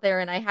that's out there,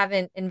 and I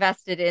haven't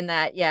invested in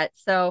that yet.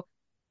 So,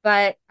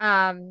 but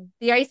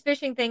the ice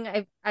fishing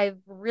thing, I've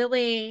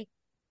really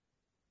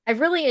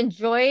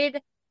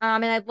enjoyed.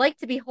 And I'd like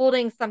to be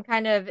holding some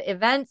kind of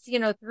events,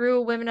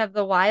 through Women of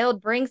the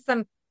Wild, bring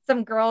some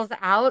girls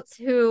out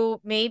who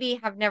maybe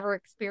have never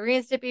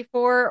experienced it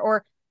before,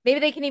 or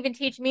maybe they can even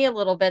teach me a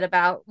little bit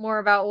more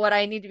about what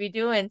I need to be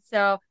doing.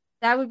 So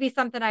that would be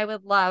something I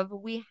would love.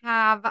 We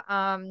have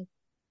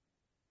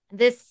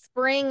this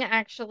spring,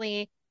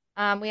 actually,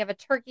 we have a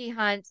turkey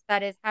hunt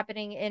that is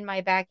happening in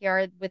my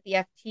backyard with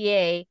the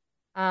FTA,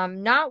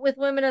 not with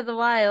Women of the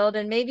Wild,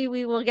 and maybe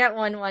we will get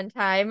one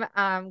time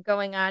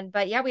going on.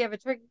 But yeah, we have a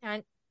turkey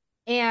hunt,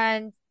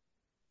 and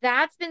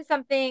that's been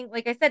something,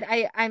 like I said,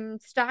 I'm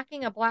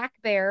stalking a black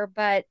bear,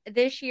 but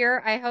this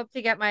year I hope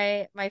to get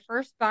my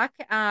first buck.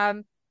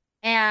 And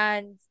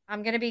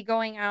I'm going to be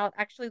going out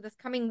actually this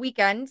coming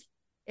weekend.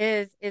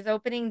 is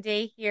opening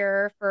day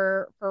here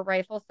for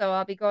rifle, so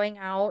I'll be going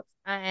out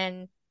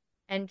and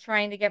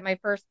trying to get my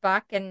first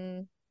buck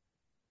and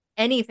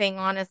anything,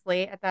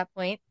 honestly, at that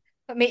point.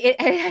 I mean,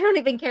 I don't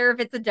even care if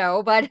it's a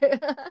doe, but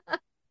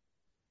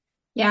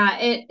Yeah,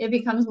 it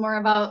becomes more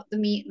about the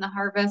meat and the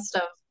harvest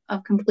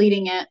of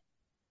completing it,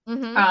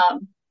 hmm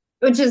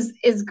which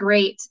is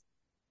great.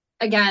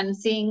 Again,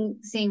 seeing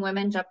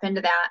women jump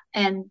into that.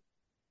 And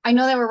I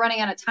know that we're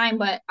running out of time,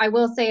 but I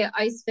will say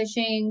ice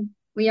fishing,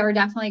 we are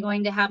definitely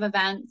going to have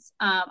events.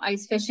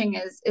 Ice fishing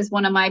is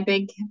one of my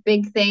big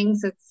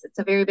things. It's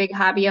a very big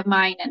hobby of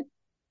mine,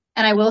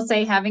 and I will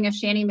say having a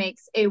shanty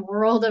makes a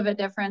world of a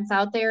difference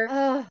out there.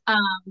 oh,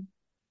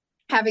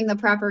 Having the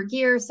proper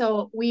gear.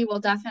 So we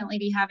will definitely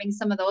be having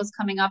some of those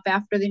coming up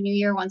after the new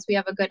year once we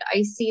have a good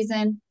ice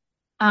season.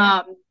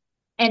 yeah.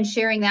 And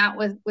sharing that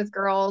with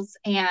girls.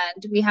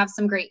 And we have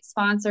some great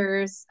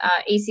sponsors.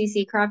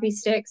 ACC Crappie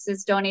Sticks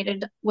has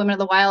donated Women of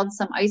the Wild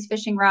some ice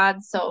fishing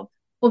rods. So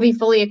we'll be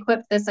fully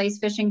equipped this ice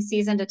fishing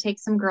season to take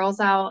some girls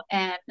out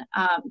and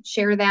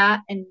share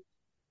that, and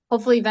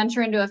hopefully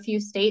venture into a few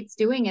states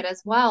doing it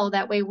as well.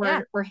 That way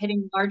Yeah. we're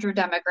hitting larger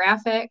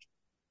demographic.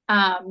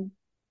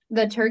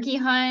 The turkey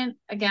hunt,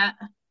 again,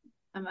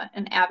 I'm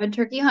an avid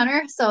turkey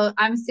hunter, so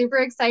I'm super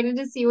excited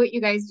to see what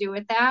you guys do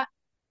with that.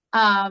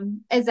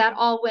 Is that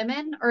all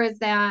women, or is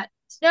that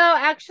No,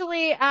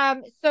 actually,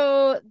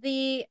 so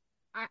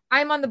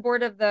I'm on the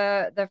board of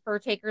the Fur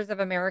Takers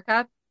of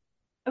America,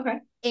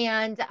 okay?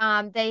 and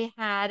they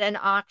had an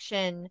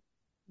auction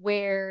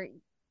where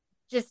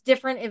just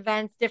different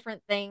events,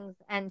 different things,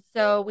 and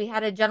so we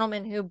had a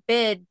gentleman who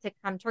bid to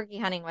come turkey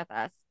hunting with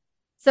us.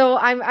 So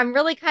I'm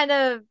really kind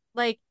of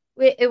like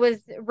it was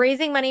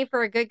raising money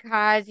for a good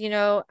cause, you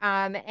know.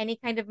 Any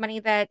kind of money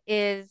that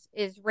is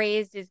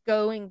raised is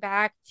going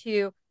back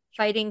to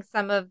fighting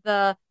some of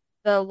the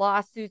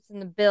lawsuits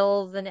and the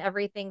bills and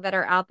everything that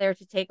are out there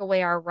to take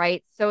away our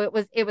rights. So it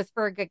was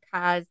for a good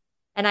cause.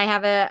 And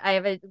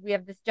we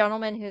have this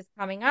gentleman who's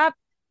coming up.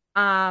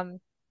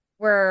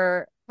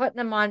 We're putting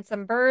him on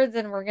some birds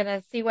and we're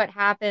gonna see what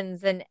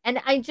happens. And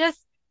I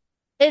just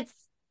it's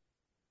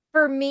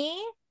for me,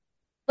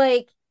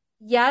 like,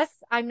 yes,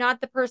 I'm not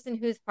the person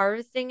who's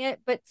harvesting it,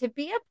 but to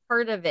be a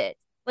part of it.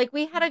 Like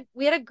we had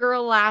a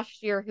girl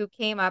last year who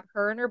came up,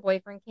 her and her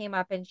boyfriend came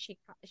up and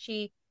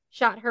she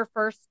shot her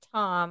first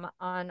tom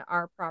on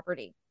our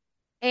property.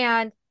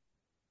 And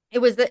it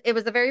was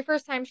the very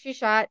first time she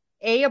shot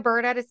a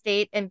bird out of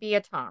state and b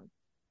a tom.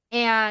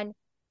 And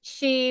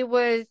she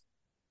was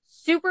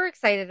super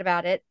excited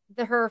about it.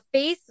 Her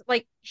face,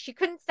 like she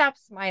couldn't stop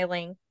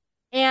smiling.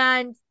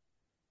 And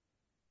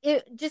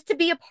it just to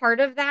be a part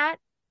of that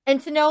and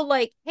to know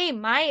like, hey,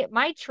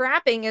 my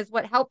trapping is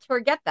what helped her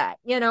get that,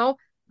 you know.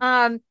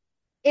 Um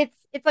it's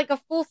like a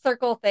full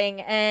circle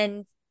thing.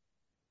 And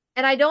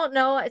I don't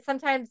know,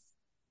 sometimes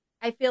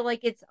I feel like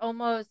it's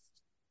almost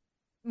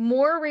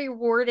more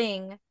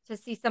rewarding to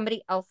see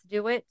somebody else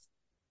do it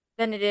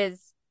than it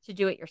is to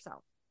do it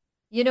yourself.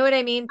 You know what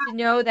I mean? To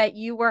know that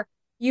you were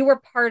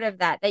part of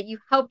that, that you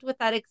helped with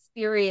that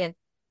experience,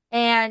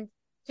 and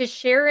to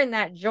share in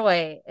that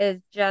joy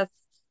is just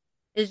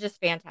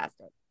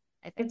fantastic,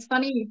 I think. It's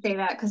funny you say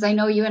that because I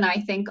know you and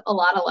I think a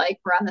lot alike.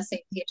 We're on the same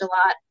page a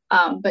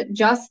lot. But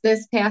just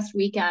this past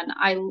weekend,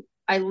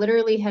 I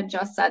literally had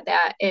just said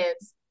that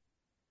is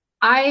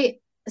I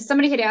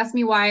somebody had asked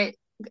me why.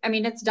 I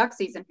mean, it's duck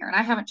season here, and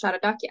I haven't shot a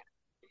duck yet.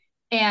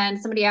 And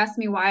somebody asked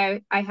me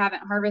why I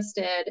haven't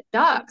harvested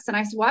ducks, and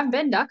I said, "Well, I've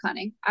been duck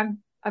hunting.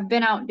 I've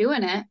been out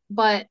doing it,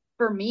 but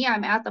for me,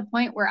 I'm at the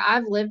point where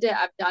I've lived it,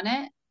 I've done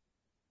it.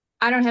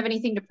 I don't have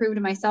anything to prove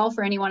to myself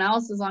or anyone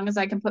else as long as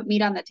I can put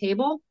meat on the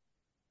table.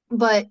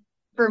 But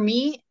for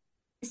me,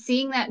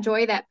 seeing that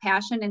joy, that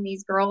passion in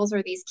these girls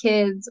or these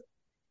kids,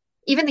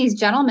 even these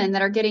gentlemen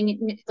that are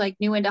getting like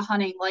new into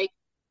hunting, like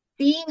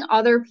seeing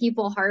other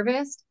people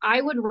harvest,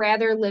 I would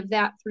rather live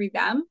that through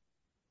them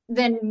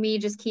than me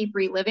just keep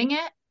reliving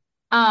it.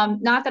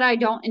 Not that I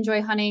don't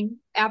enjoy hunting,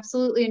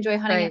 absolutely enjoy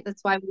hunting it. Right.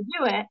 That's why we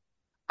do it.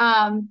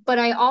 But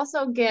I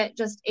also get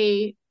just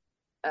a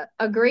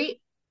great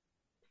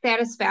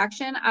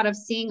satisfaction out of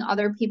seeing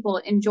other people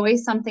enjoy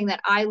something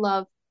that I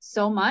love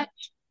so much.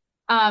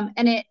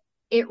 And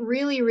it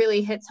really,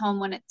 really hits home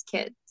when it's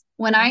kids.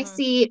 When I hmm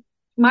see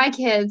my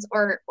kids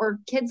or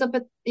kids up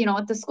at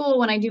at the school,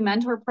 when I do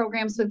mentor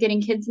programs with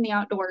getting kids in the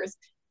outdoors,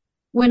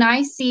 when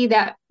I see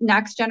that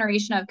next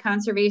generation of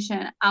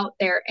conservation out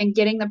there and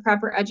getting the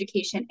proper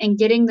education and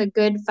getting the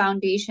good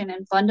foundation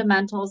and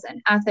fundamentals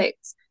and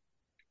ethics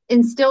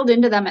instilled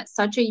into them at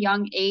such a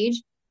young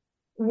age,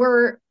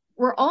 we're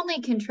only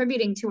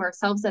contributing to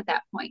ourselves at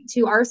that point,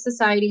 to our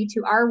society,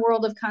 to our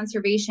world of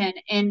conservation,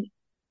 and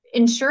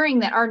ensuring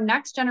that our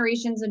next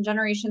generations and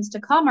generations to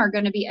come are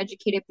going to be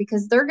educated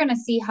because they're going to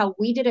see how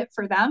we did it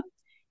for them.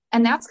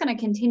 And that's going to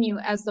continue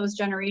as those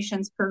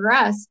generations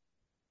progress.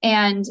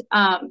 And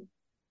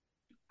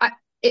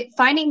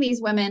finding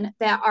these women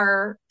that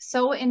are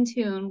so in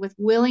tune with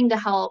willing to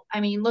help.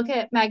 I mean, look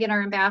at Megan,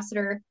 our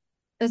ambassador.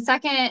 the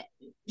second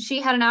she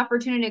had an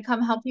opportunity to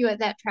come help you at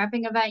that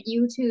trapping event,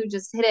 you two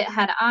just hit it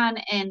head on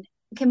and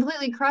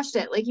completely crushed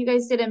it. Like you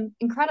guys did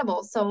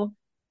incredible. So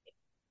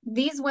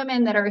these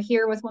women that are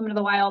here with Women of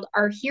the Wild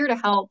are here to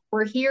help.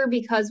 We're here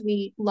because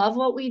we love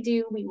what we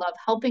do. We love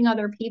helping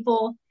other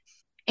people.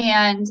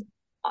 And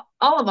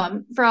all of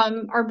them,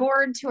 from our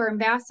board to our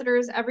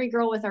ambassadors, every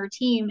girl with our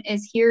team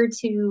is here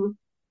to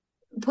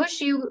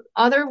push you,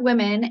 other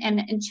women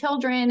and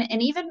children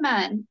and even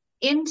men,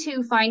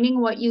 into finding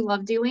what you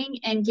love doing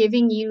and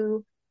giving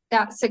you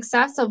that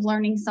success of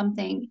learning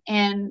something.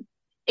 And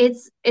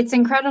it's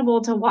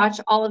incredible to watch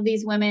all of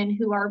these women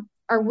who are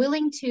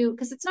willing to,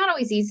 because it's not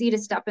always easy to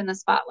step in the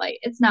spotlight.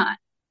 It's not.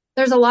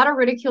 There's a lot of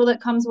ridicule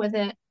that comes with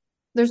it.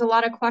 There's a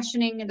lot of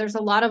questioning. There's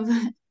a lot of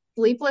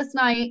sleepless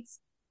nights.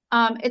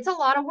 It's a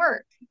lot of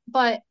work,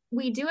 but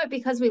we do it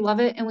because we love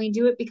it, and we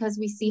do it because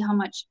we see how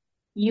much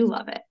you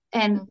love it.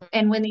 And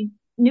when the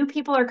new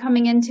people are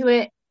coming into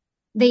it,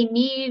 they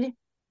need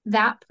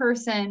that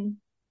person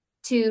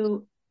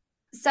to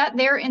set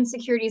their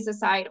insecurities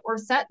aside, or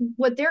set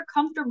what they're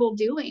comfortable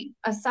doing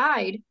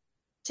aside,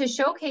 to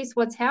showcase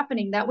what's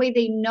happening. That way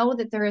they know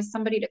that there is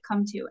somebody to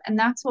come to. And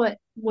that's what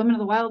Women of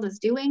the Wild is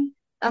doing.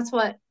 That's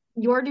what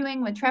you're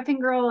doing with Trapping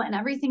Girl and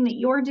everything that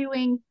you're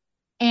doing.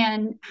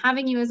 And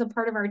having you as a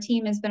part of our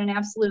team has been an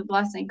absolute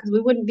blessing, because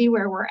we wouldn't be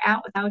where we're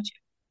at without you.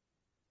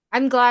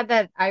 I'm glad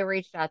that I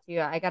reached out to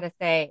you. I gotta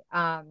say,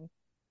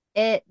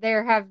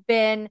 there have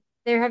been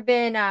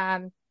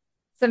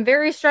some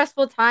very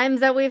stressful times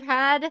that we've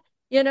had,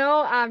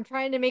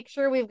 trying to make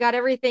sure we've got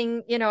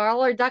everything,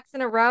 all our ducks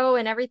in a row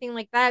and everything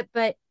like that.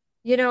 But,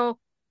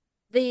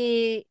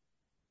 the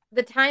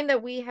time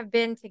that we have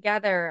been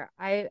together,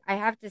 I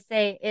have to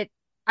say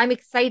I'm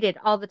excited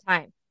all the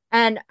time.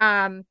 And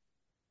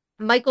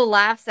Michael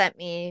laughs at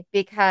me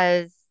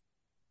because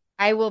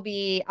I'll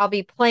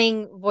be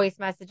playing voice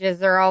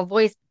messages, or I'll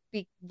voice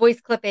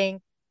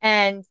clipping,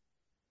 and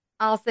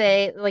I'll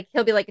say, like,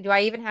 he'll be like, do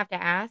I even have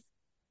to ask?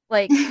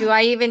 Like, do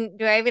I even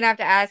have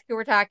to ask who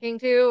we're talking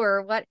to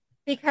or what?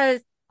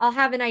 Because I'll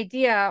have an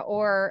idea,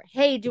 or,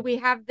 hey, do we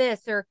have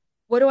this, or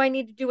what do I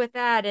need to do with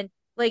that? And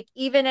like,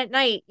 even at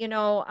night,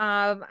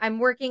 I'm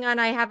working on,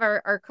 I have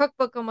our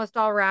cookbook almost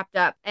all wrapped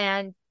up,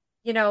 and,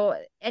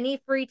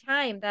 any free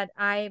time that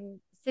I'm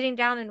sitting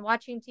down and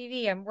watching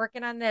TV, I'm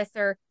working on this,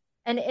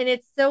 and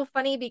it's so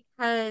funny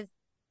because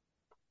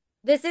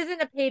this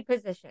isn't a paid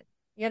position,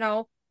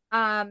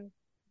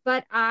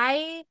 but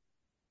I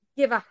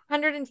give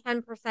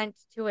 110%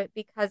 to it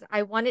because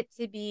I want it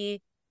to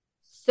be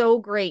so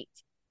great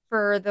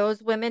for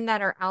those women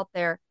that are out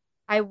there.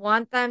 I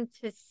want them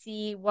to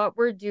see what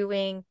we're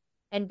doing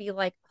and be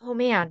like, oh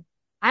man,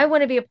 I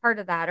want to be a part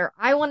of that, or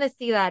I want to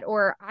see that,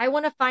 or I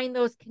want to find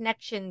those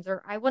connections,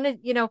 or I want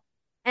to,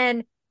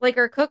 and like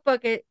our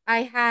cookbook,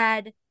 I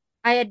had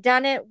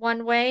done it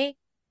one way,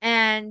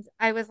 and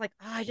I was like,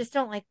 oh, I just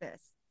don't like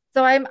this.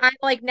 So I'm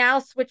like now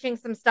switching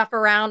some stuff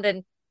around,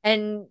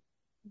 and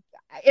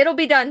it'll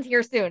be done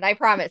here soon, I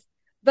promise.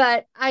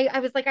 But I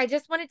was like, I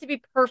just want it to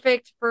be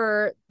perfect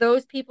for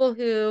those people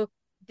who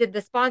did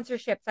the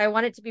sponsorships. I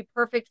want it to be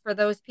perfect for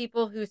those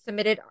people who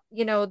submitted,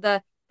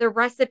 the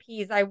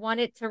recipes. I want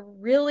it to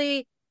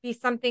really be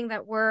something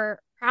that we're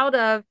proud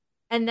of,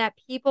 and that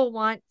people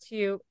want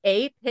to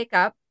A, pick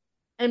up,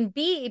 and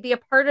B, be a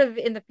part of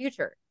in the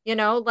future.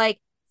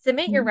 Like,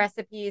 submit your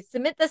recipes,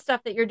 submit the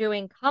stuff that you're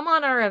doing, come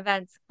on our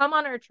events, come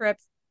on our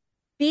trips,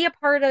 be a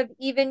part of,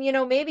 even,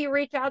 maybe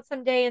reach out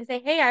someday and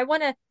say, hey, I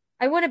want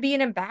to be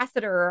an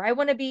ambassador, or I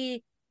want to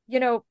be,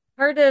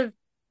 part of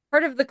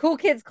the Cool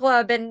Kids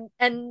Club,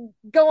 and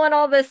go on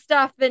all this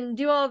stuff and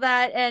do all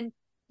that. And,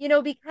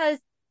 because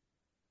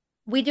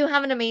we do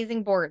have an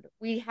amazing board.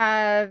 We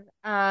have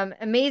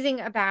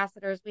amazing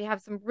ambassadors. We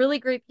have some really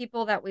great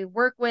people that we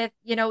work with,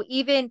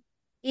 even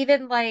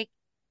like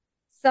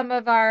some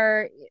of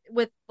our,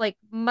 with like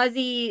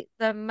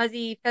the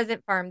Muzzy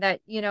Pheasant Farm,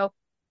 that,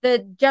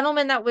 the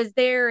gentleman that was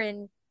there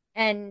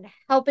and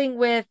helping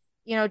with,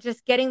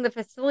 just getting the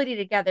facility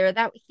together,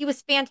 that he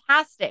was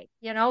fantastic.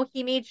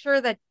 He made sure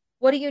that,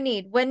 what do you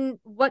need?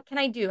 What can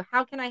I do?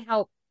 How can I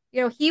help?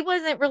 He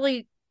wasn't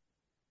really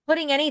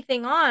putting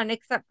anything on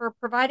except for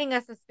providing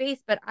us a space.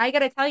 But I got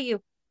to tell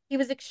you, he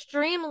was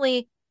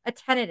extremely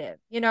attentive.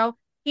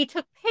 He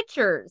took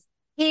pictures.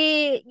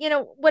 He,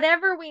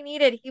 whatever we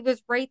needed, he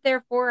was right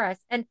there for us.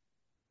 And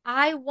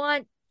I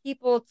want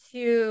people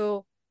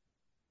to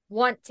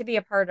want to be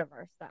a part of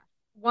our stuff,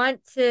 want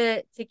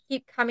to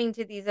keep coming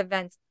to these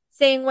events,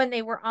 saying when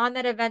they were on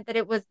that event that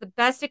it was the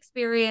best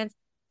experience.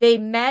 They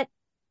met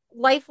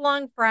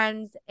lifelong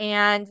friends,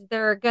 and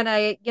they're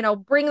gonna,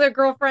 bring their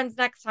girlfriends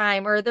next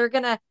time, or they're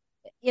gonna,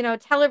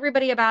 tell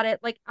everybody about it.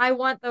 Like, I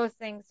want those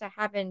things to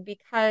happen,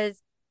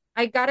 because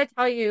I gotta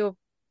tell you,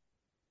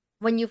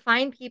 when you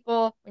find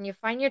people, when you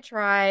find your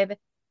tribe,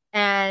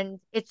 and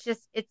it's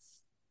just,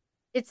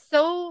 it's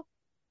so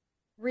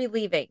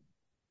relieving.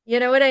 You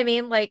know what I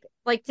mean? Like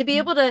to be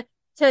able to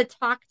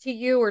talk to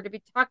you, or to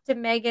talk to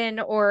Megan,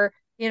 or,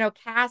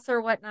 Cass,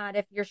 or whatnot,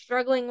 if you're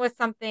struggling with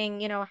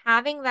something,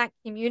 having that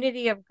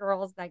community of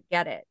girls that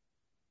get it.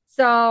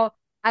 So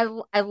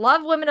I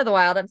love Women of the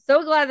Wild. I'm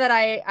so glad that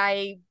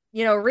I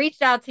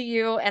reached out to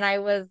you and I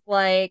was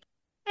like,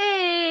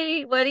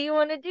 hey, what do you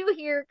want to do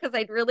here? Because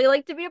I'd really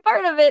like to be a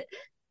part of it.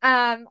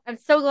 I'm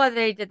so glad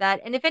that I did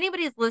that. And if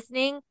anybody's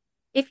listening,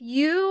 if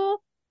you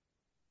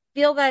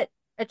feel that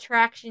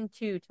attraction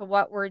to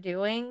what we're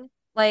doing,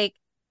 like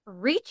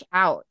reach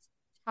out,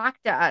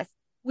 talk to us.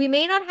 We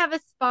may not have a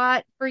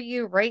spot for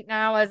you right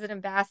now as an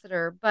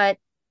ambassador, but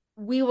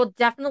we will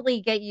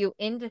definitely get you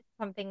into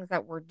some things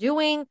that we're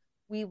doing.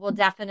 We will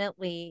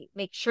definitely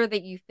make sure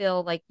that you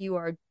feel like you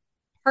are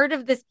part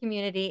of this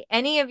community.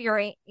 Any of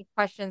your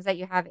questions that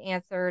you have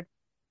answered.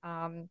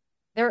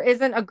 There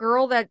isn't a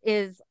girl that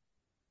is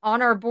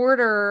on our board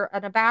or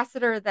an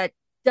ambassador that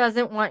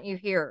doesn't want you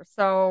here.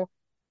 So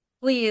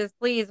please,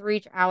 please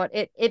reach out.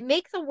 It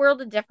makes a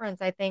world of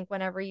difference, I think,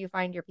 whenever you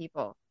find your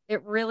people.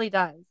 It really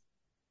does.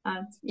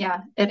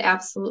 Yeah, it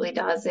absolutely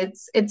does.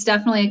 It's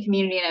definitely a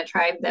community and a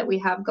tribe that we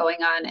have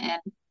going on,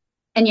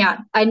 and yeah,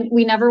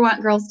 we never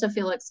want girls to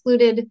feel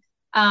excluded.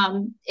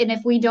 And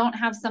if we don't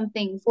have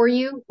something for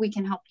you, we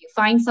can help you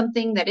find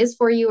something that is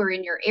for you or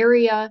in your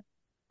area.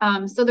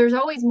 So there's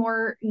always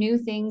more new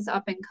things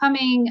up and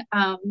coming,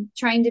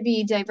 trying to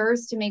be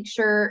diverse to make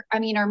sure. I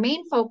mean, our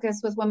main focus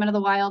with Women of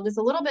the Wild is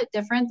a little bit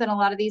different than a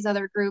lot of these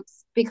other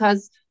groups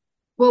because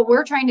what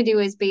we're trying to do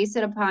is base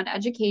it upon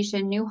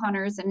education, new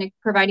hunters, and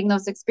providing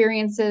those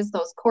experiences,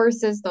 those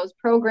courses, those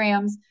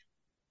programs.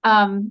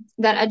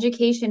 That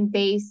education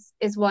base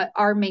is what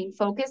our main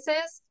focus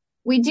is.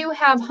 We do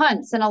have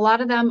hunts, and a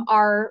lot of them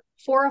are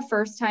for a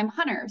first-time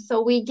hunter.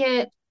 So we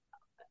get,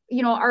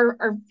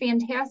 our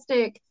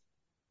fantastic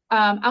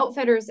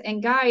outfitters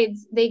and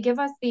guides, they give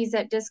us these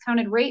at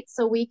discounted rates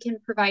so we can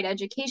provide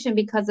education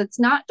because it's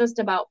not just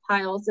about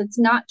piles. It's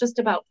not just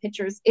about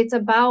pictures. It's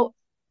about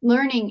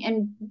learning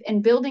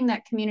and building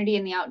that community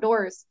in the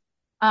outdoors.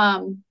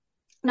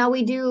 Now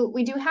we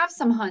do have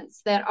some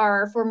hunts that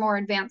are for more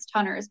advanced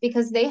hunters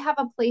because they have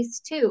a place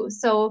too.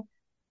 So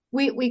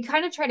we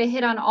kind of try to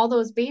hit on all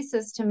those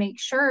bases to make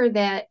sure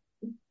that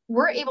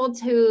we're able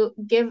to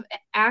give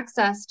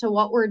access to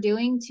what we're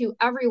doing to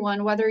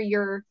everyone, whether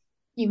you've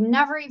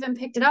never even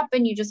picked it up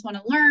and you just want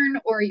to learn,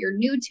 or you're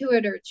new to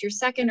it, or it's your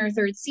second or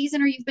third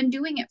season, or you've been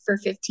doing it for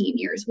 15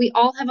 years. We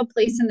all have a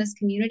place in this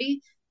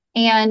community,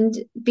 and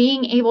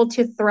being able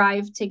to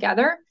thrive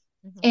together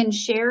and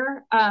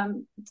share.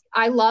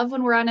 I love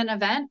when we're on an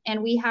event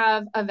and we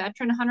have a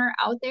veteran hunter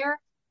out there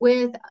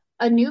with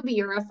a newbie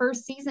or a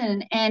first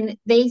season, and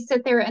they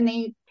sit there and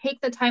they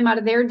take the time out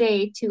of their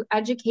day to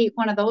educate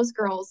one of those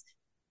girls,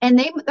 and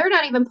they're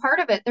not even part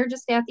of it. They're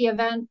just at the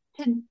event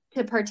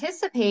to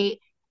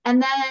participate.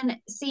 And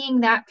then seeing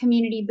that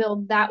community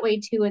build that way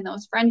too, and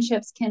those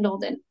friendships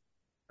kindled, and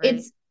right.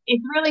 It's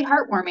really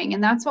heartwarming,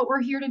 and that's what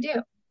we're here to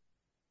do.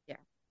 Yeah,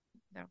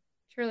 no,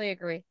 truly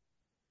agree.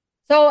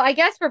 So I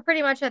guess we're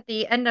pretty much at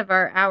the end of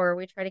our hour.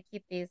 We try to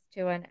keep these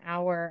to an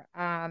hour.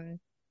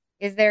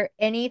 Is there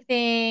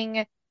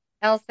anything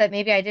else that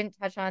maybe I didn't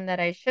touch on that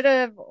I should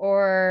have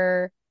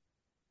or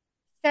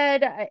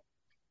said?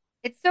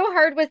 It's so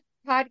hard with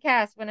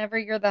podcasts whenever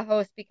you're the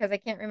host because I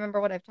can't remember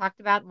what I've talked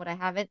about and what I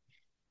haven't,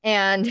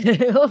 and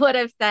what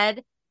I've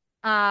said.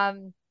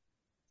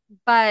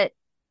 But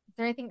is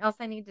there anything else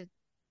I need to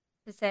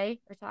say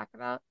or talk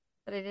about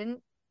that I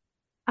didn't?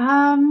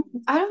 I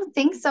don't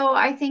think so.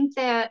 I think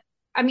that,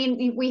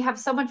 we have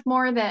so much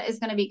more that is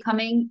going to be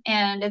coming,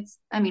 and it's,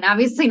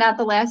 obviously not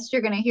the last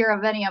you're going to hear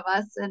of any of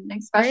us, and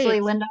especially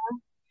right. Linda.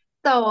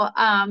 So,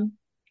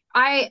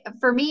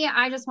 for me,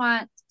 I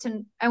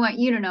want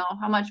you to know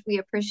how much we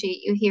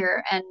appreciate you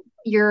here, and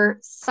you're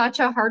such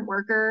a hard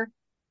worker.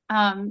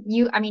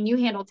 You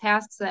handle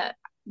tasks that,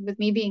 with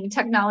me being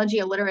technology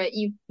illiterate,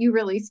 you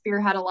really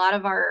spearhead a lot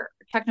of our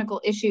technical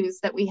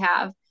issues that we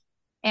have.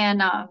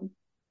 And,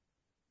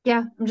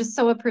 yeah, I'm just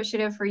so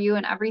appreciative for you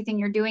and everything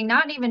you're doing,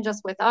 not even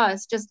just with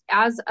us, just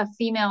as a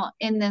female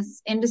in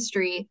this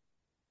industry.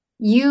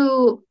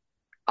 You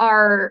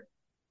are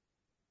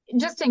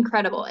just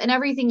incredible in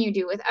everything you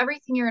do, with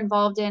everything you're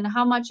involved in,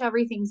 how much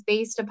everything's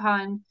based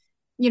upon,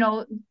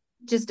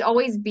 just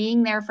always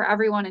being there for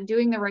everyone and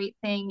doing the right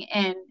thing,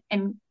 and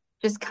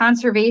just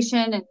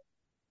conservation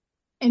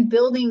and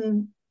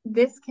building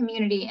this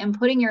community and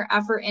putting your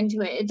effort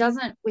into it. It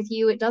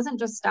doesn't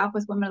just stop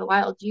with Women of the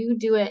Wild. You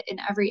do it in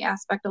every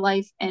aspect of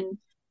life, and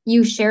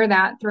you share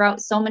that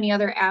throughout so many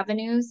other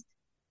avenues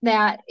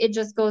that it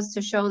just goes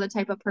to show the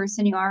type of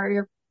person you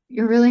are.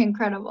 You're really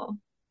incredible.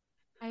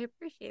 I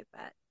appreciate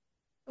that.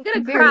 I'm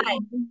gonna cry.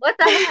 What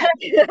the heck?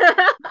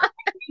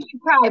 You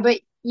cry,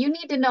 but you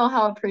need to know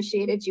how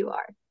appreciated you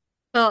are.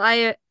 Well,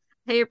 I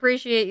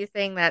appreciate you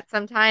saying that.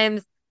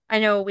 Sometimes I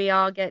know we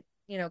all get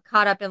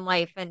caught up in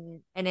life,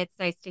 and it's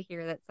nice to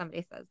hear that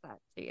somebody says that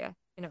to you,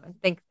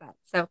 and thinks that.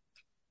 So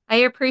I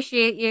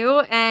appreciate you,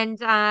 and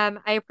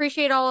I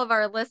appreciate all of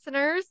our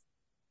listeners.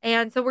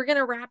 And so we're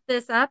gonna wrap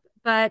this up,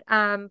 but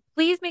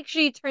please make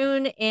sure you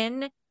tune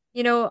in.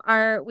 We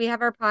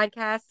have our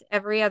podcast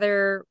every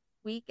other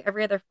week,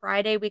 every other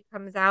Friday we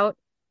comes out,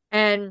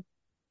 and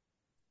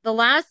the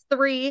last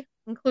 3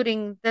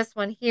 including this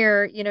one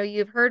here,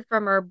 you've heard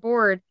from our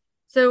board.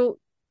 So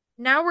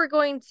now we're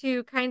going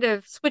to kind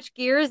of switch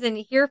gears and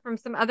hear from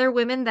some other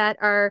women that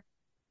are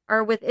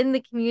within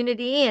the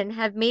community and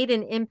have made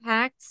an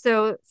impact.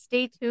 So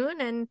stay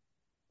tuned, and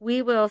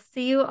we will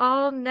see you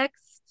all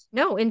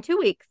in 2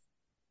 weeks.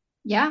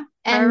 Yeah.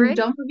 All And right.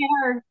 don't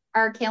forget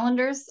our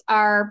calendars,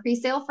 our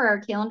pre-sale for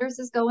our calendars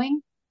is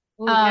going.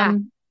 Oh, yeah.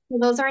 So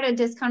those are at a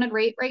discounted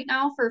rate right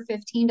now for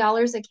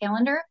 $15 a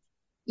calendar.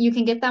 You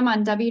can get them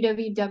on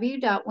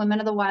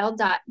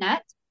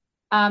www.womenofthewild.net.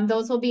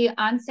 Those will be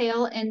on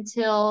sale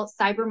until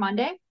Cyber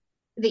Monday.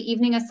 The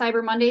evening of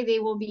Cyber Monday, they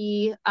will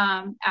be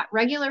at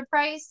regular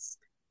price.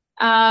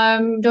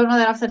 Don't know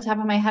that off the top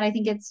of my head. I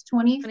think it's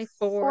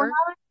 $24,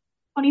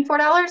 I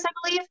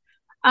believe,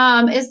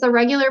 is the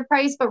regular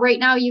price. But right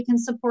now you can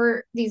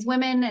support these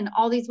women, and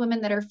all these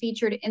women that are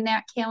featured in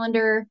that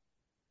calendar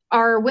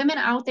are women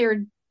out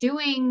there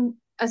doing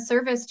a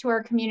service to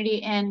our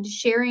community and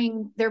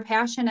sharing their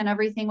passion and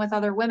everything with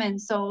other women.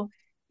 So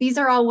these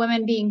are all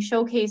women being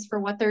showcased for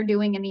what they're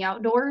doing in the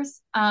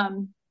outdoors.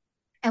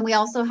 And we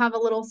also have a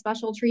little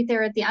special treat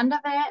there at the end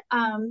of it,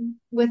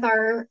 with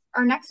our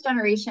next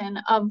generation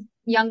of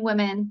young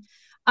women.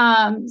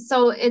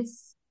 So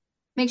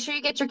make sure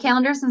you get your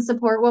calendars and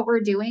support what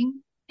we're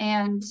doing.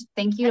 And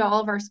thank you to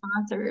all of our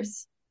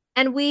sponsors.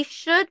 And we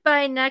should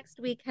by next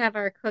week have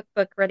our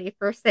cookbook ready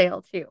for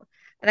sale too.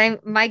 And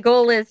my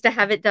goal is to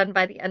have it done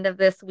by the end of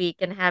this week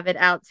and have it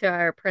out to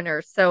our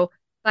printers. So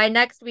by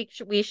next week,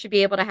 we should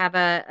be able to have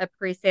a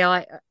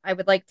pre-sale. I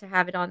would like to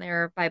have it on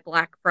there by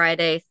Black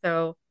Friday.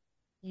 So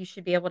you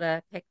should be able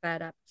to pick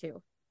that up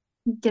too.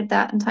 Get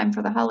that in time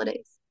for the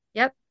holidays.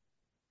 Yep.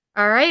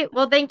 All right.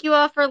 Well, thank you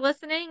all for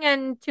listening,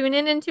 and tune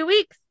in 2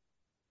 weeks.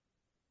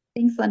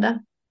 Thanks,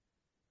 Linda.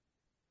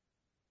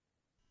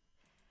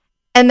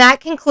 And that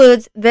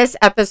concludes this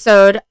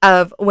episode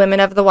of Women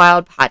of the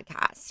Wild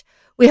podcast.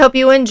 We hope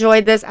you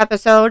enjoyed this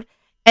episode.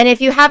 And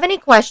if you have any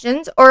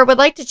questions or would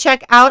like to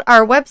check out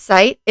our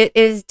website, it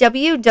is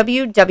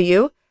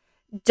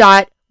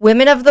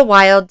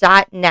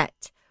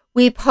www.womenofthewild.net.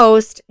 We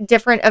post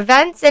different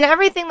events and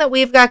everything that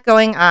we've got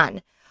going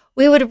on.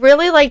 We would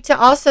really like to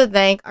also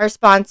thank our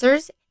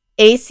sponsors,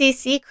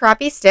 ACC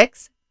Crappie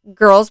Sticks,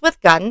 Girls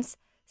with Guns,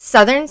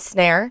 Southern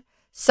Snare,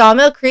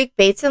 Sawmill Creek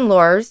Baits and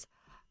Lures,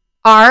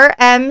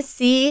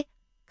 RMC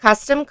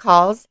Custom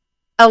Calls,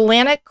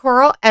 Atlantic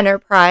Coral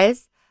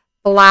Enterprise,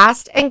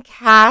 Blast and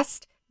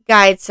Cast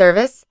Guide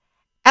Service,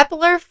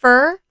 Epler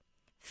Fur,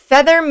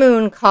 Feather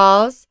Moon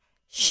Calls,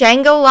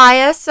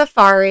 Shangri-La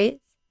Safaris,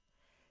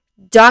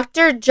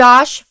 Dr.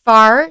 Josh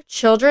Farr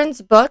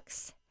Children's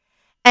Books,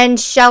 and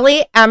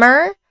Shelly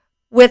Emmer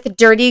with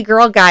Dirty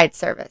Girl Guide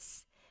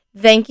Service.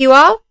 Thank you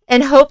all,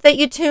 and hope that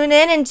you tune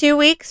in 2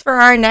 weeks for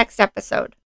our next episode.